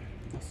again.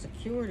 Now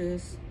secure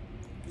this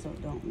so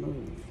it don't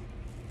move.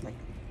 Like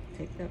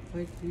take that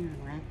pipe cleaner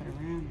and wrap it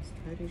around as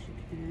tight as you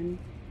can.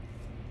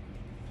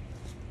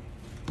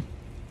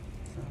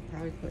 So I'll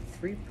probably put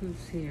 3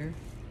 poofs here.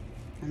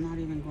 I'm not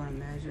even going to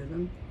measure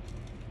them.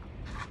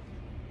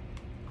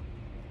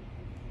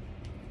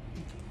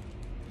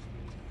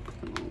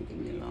 Come on, give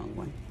me a long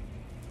one.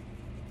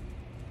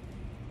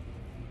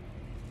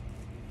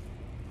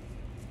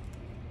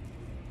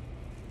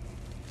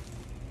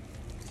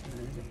 So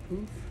there's a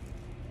poof.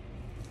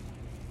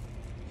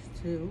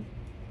 There's 2.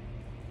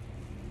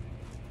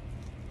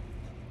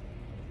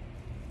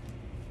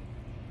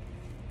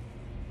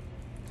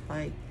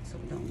 Tight so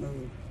it don't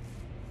move.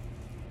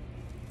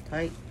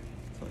 Tight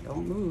so it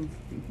don't move.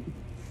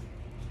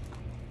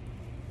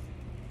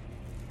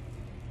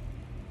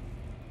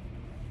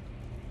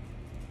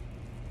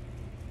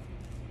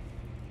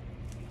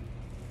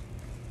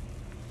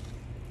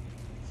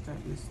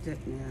 Starting to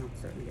stick now. It's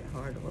starting to get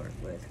hard to work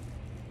with.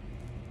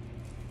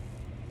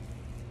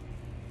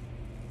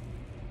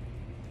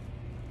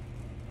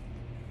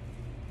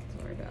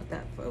 Sorry about about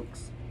that,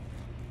 folks.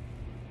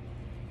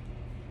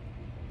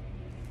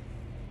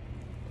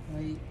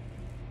 Tight,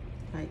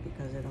 tight,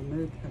 because it'll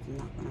move, because I'm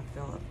not gonna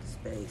fill up the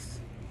space.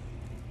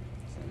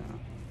 So I got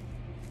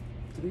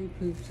 3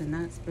 poofs in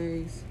that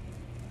space.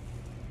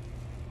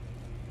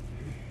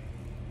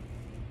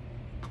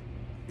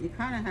 You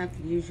kind of have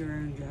to use your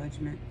own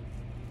judgment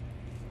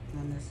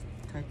on this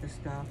type of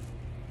stuff.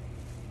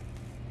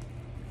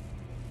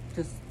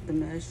 Just the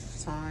mesh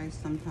size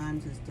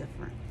sometimes is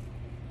different.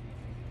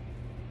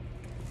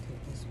 I'll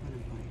take this one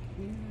and put it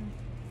here.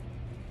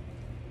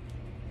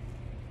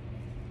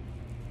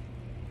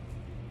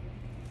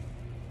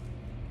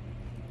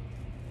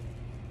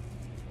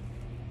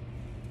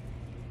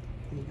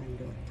 I'm gonna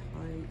do it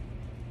tight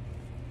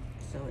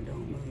so it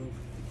don't move.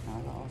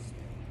 I lost it.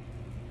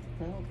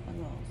 Well, I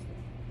lost it.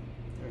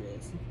 There it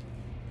is.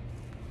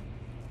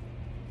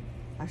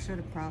 I should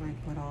have probably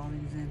put all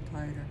these in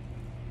tighter,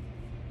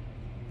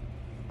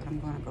 but I'm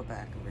gonna go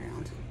back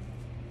around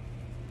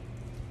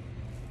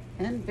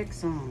and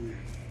fix on.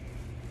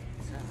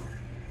 So,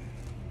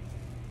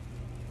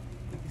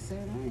 like I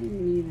said, I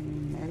didn't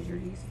even measure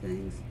these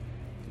things,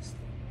 just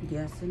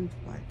guessing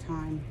by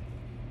time.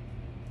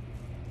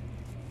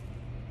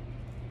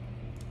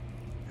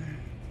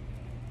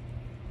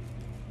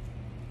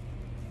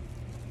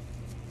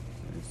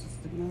 So this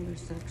is another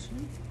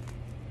section.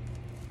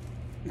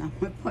 Now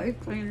my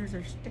pipe cleaners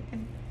are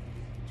sticking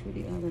to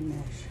the other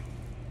mesh.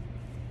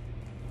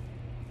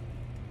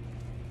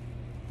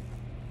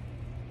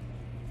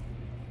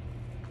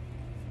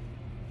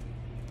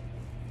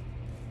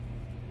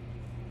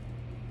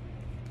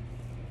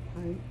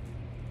 Tight,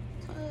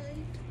 tight.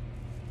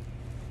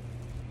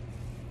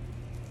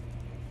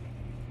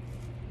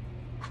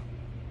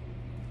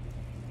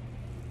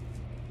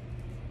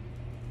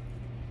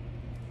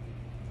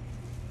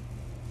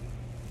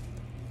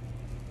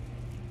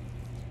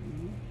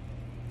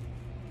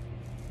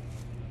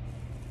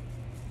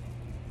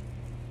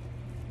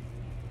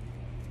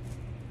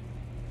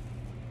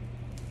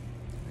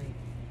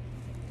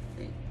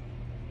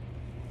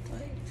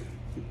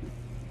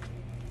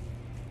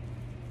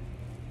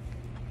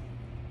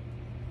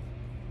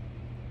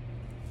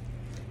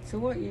 So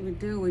what you would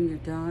do when you're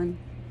done,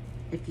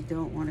 if you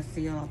don't want to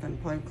seal all them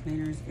pipe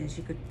cleaners, is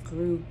you could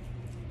glue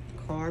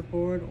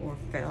cardboard or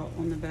felt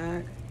on the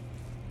back.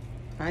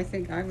 I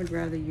think I would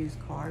rather use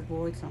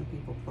cardboard. Some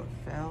people put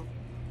felt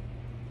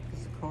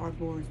because the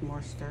cardboard is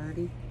more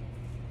sturdy.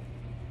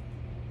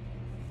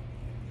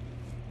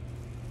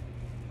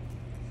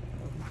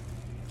 So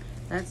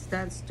that's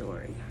that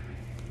story.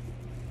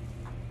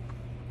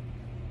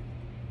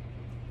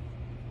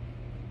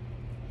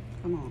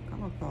 Come on,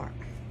 come apart.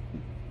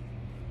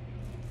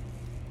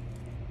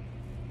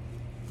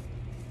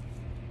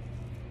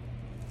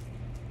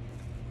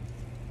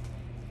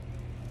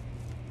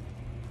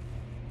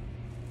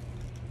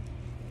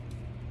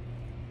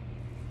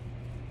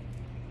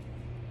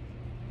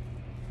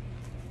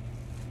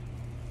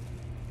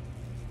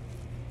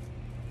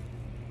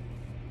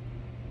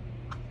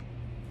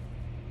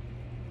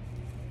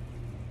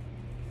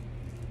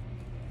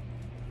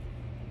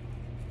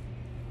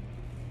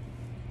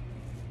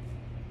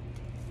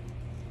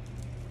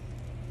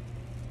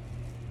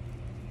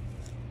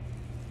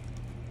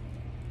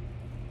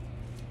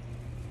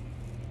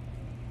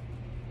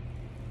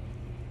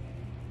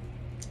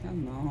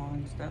 Come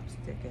on, stop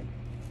sticking.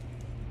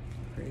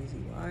 Crazy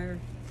wire.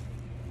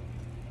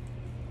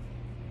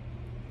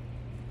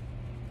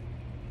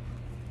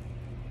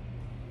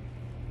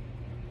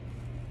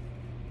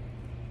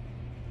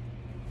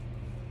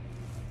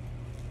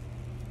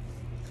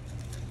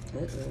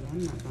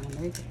 I'm not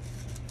gonna make it.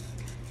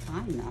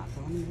 I'm not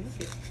gonna make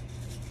it.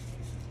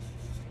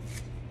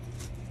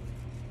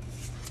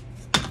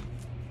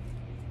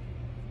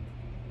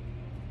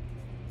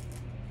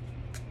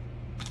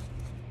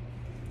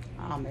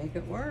 I'll make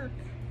it work.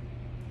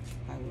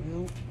 I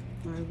will.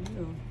 I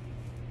will.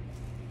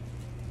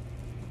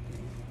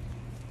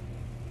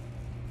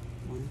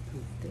 One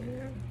poof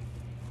there.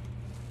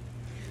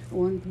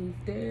 One poof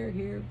there,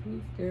 here,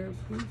 poof, there,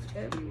 poof,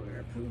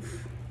 everywhere,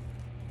 poof.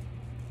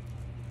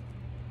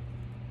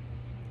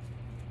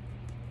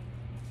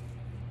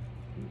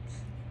 Oops.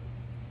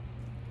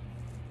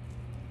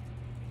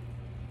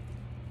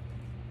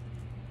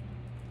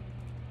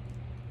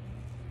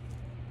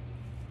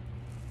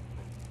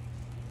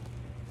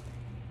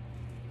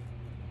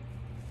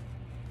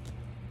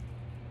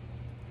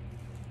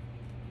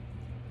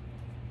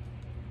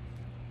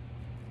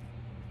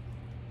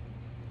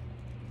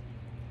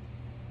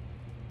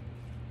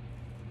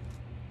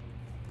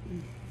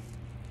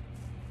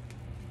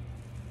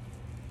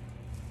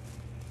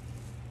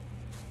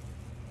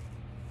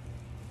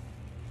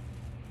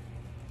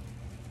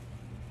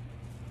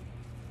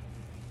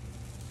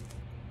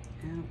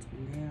 Now it's my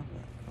nail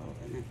caught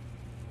in it.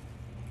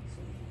 Let's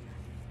see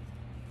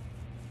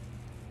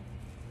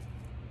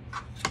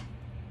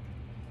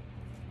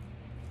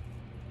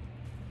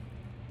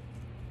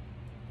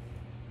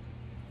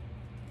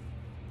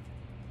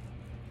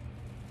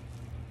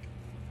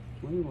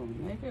here. We will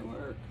make it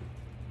work.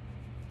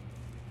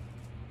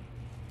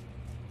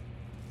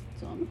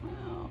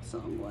 somehow,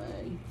 some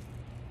way.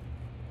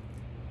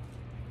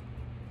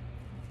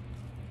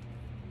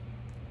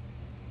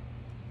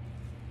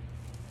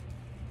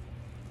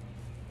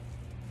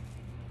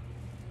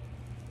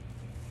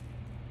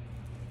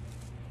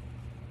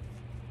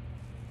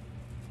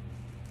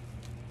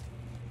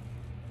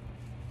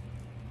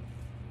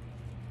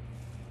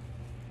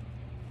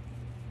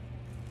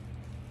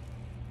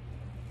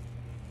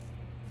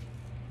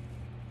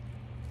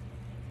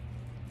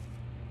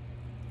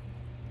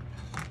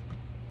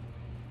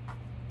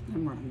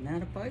 I'm running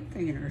out of pipe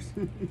cleaners.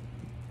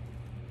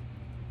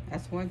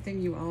 That's one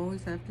thing you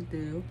always have to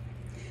do,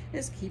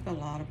 is keep a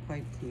lot of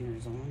pipe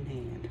cleaners on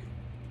hand.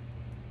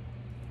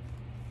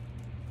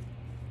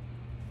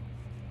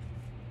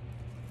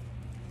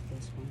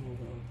 This one will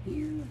go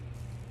here.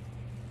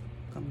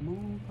 Come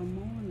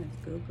on, let's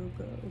go, go,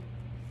 go.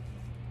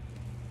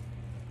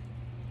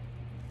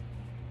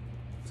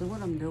 So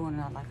what I'm doing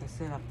now, like I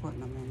said, I'm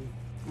putting them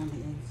in on the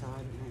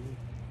inside, and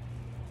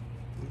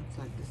it looks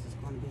like this is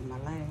going to be my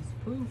last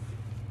poof.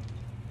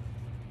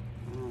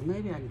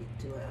 Maybe I can get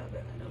 2 out of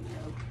it, I don't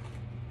know.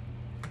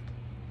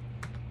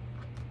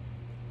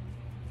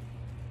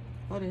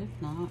 But if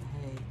not,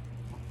 hey,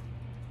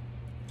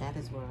 that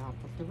is where I'll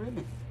put the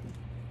ribbon.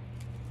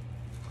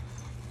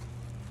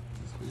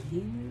 This one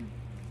here.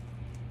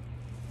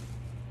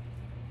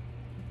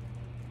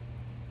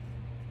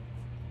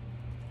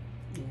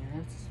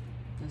 Yeah,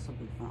 this will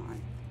be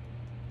fine.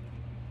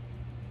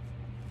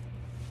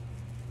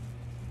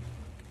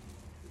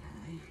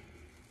 Okay,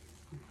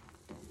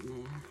 put that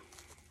in there.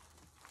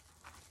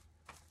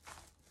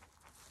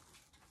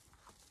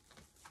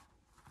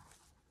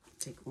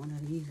 Take one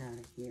of these out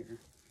of here.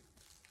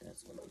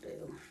 That's what I'll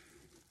do.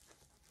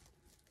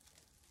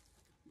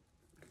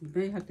 You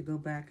may have to go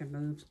back and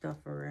move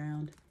stuff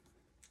around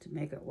to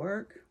make it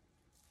work,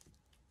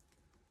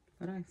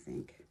 but I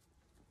think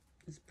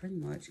it's pretty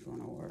much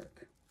gonna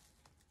work.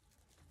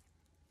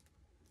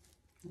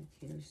 Like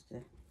here's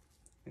the,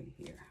 right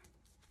here.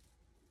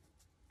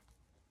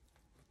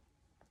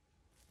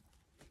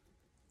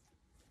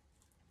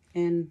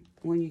 And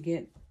when you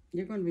get,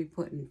 you're gonna be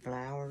putting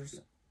flowers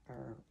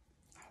or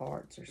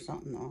hearts or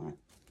something on it.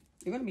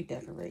 You're going to be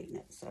decorating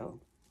it, so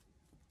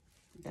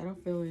that'll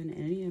fill in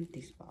any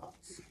empty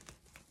spots.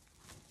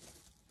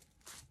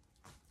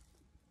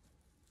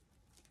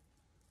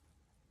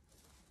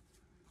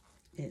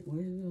 It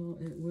will,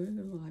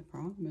 I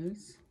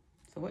promise.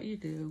 So what you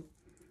do,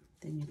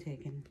 then you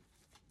take and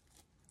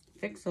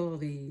fix all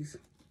these,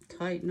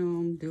 tighten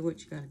them, do what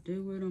you got to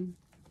do with them,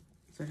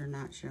 so they're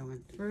not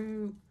showing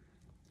through,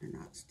 they're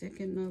not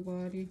sticking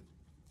nobody.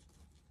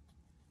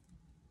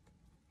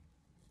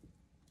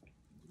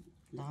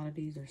 A lot of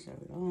these are so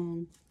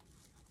long.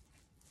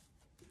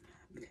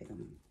 Take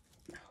them,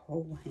 a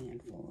whole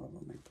handful of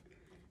them, and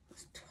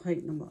just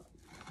tighten them up.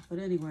 But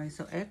anyway,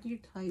 so after you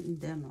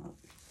tighten them up,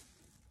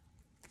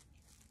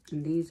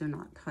 and these are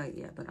not tight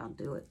yet, but I'll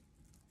do it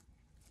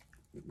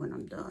when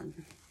I'm done.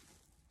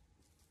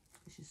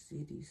 You should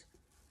see these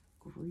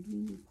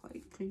green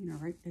pipe cleaner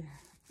right there.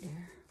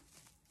 There.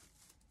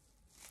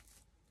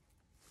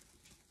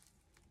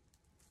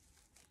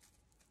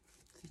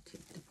 So you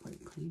take the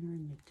pipe cleaner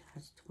and you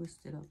just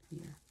twist it up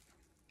here.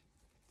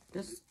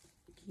 Just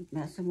keep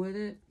messing with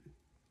it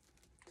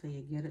till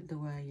you get it the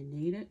way you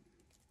need it.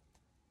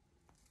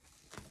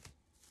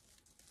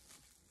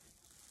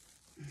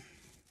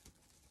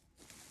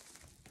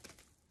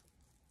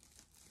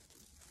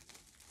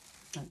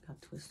 Like I'll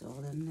twist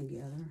all them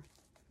together.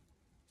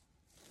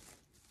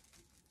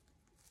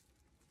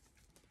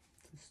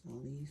 Twist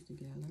all these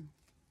together.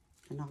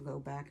 And I'll go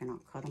back and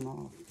I'll cut them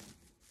off.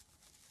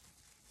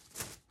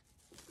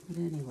 But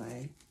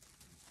anyway,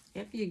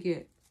 after you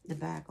get the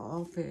back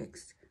all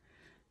fixed,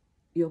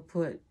 you'll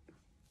put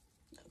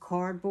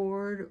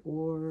cardboard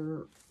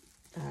or,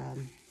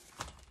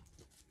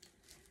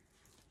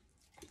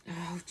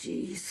 oh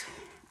geez,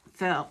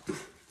 felt.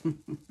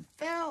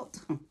 Felt.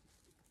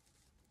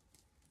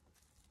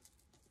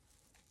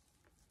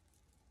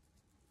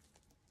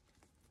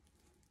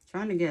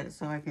 Trying to get it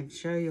so I can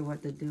show you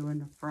what to do in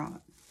the front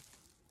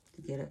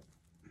to get it.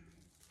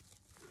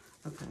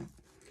 Okay,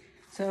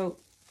 so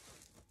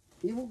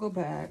you will go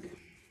back,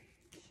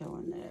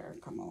 showing there,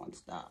 come on,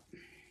 stop.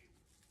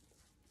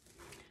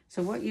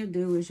 So what you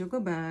do is you'll go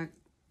back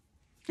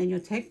and you'll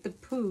take the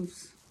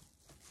poofs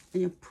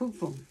and you poof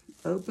them,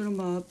 open them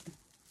up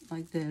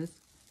like this.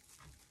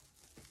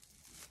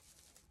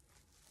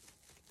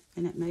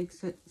 And it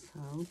makes it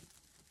so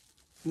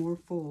more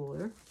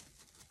fuller.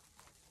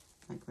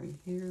 Like right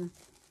here.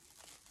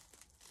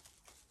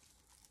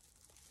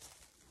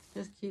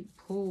 Just keep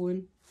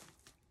pulling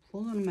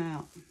them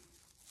out.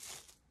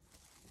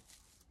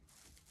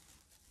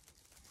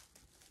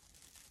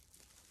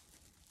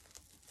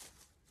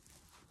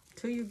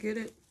 Till you get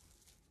it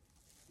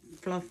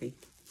fluffy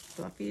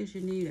as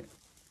you need it.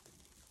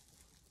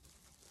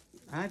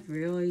 I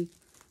really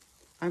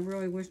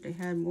wish they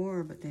had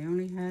more, but they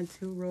only had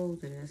 2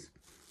 rolls of this.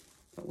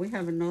 But we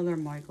have another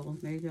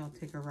Michael's. Maybe I'll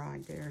take a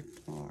ride there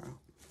tomorrow.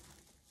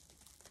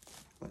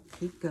 But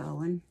keep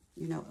going.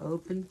 You know,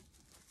 open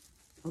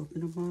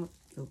them up,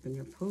 open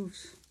your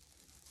poofs,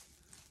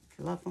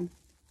 fluff them,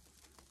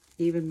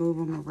 even move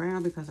them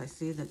around because I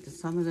see that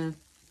some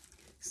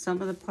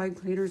of the pipe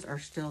cleaners are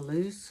still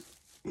loose.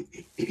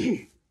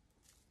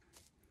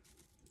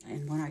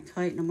 And when I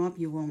tighten them up,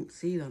 you won't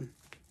see them.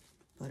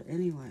 But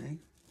anyway,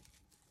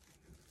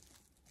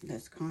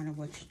 that's kind of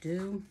what you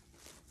do.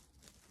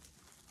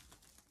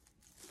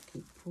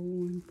 Keep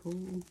pulling,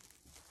 pull,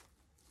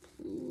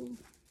 pull,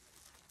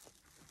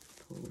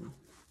 pull,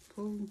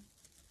 pull,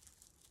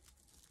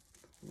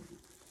 pull.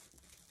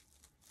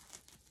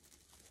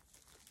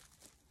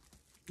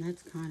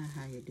 That's kind of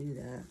how you do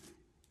that.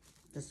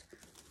 Just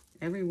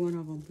every one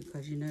of them,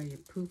 because you know you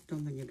poofed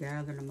them and you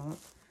gathered them up.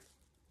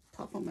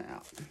 Puff them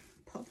out.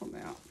 Puff them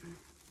out.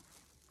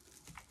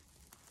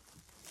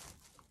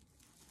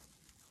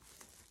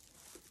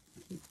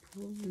 Keep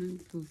pulling and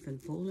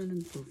poofing, pulling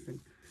and poofing.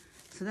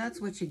 So that's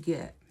what you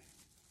get.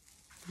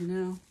 You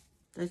know,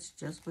 that's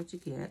just what you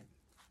get.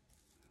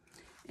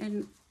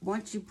 And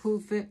once you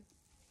poof it,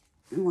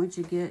 and once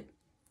you get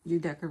your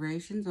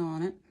decorations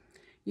on it,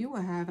 you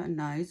will have a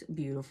nice,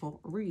 beautiful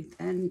wreath.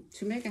 And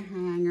to make a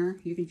hanger,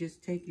 you can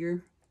just take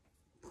your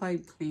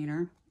pipe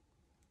cleaner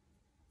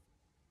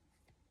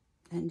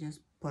and just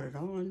put it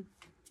on.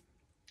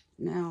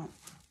 Now,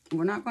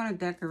 we're not going to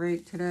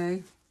decorate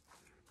today,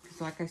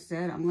 because like I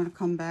said, I'm going to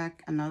come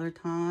back another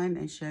time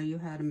and show you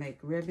how to make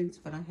ribbons.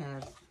 But I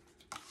have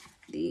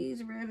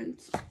these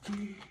ribbons,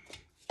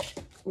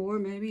 or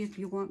maybe if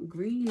you want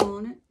green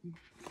on it,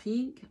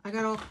 pink. I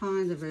got all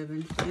kinds of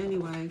ribbons. But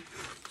anyway,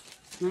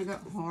 I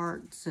got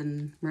hearts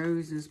and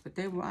roses, but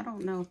I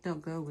don't know if they'll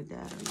go with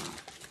that or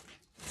not.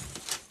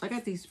 I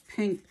got these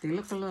pink. They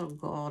look a little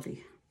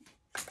gaudy.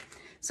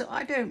 So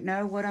I don't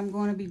know what I'm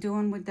going to be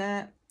doing with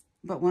that.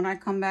 But when I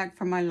come back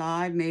for my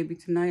live, maybe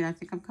tonight, I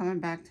think I'm coming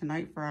back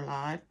tonight for a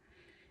live.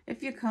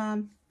 If you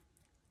come,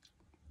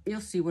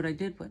 you'll see what I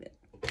did with it.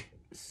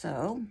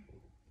 So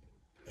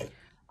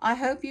I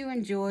hope you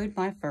enjoyed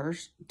my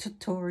first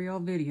tutorial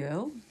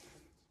video.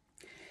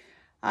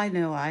 I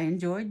know I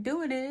enjoyed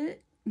doing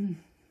it.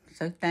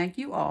 So thank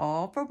you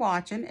all for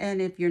watching.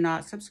 And if you're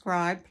not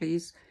subscribed,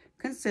 please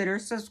consider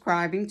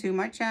subscribing to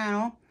my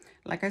channel.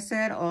 Like I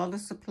said, all the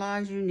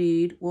supplies you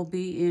need will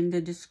be in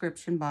the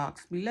description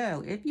box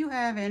below. If you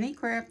have any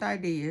craft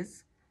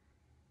ideas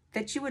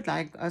that you would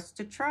like us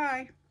to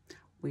try,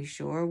 we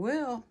sure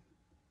will.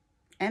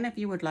 And if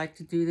you would like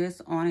to do this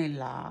on a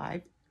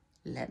live,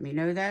 let me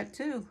know that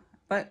too.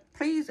 But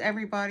please,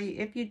 everybody,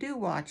 if you do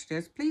watch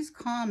this, please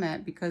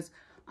comment, because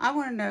I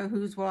want to know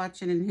who's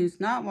watching and who's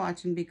not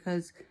watching,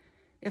 because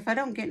if I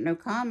don't get no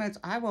comments,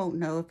 I won't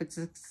know if it's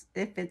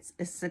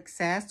a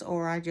success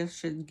or I just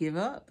should give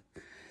up.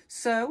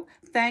 So,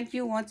 thank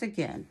you once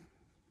again.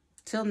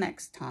 Till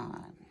next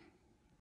time.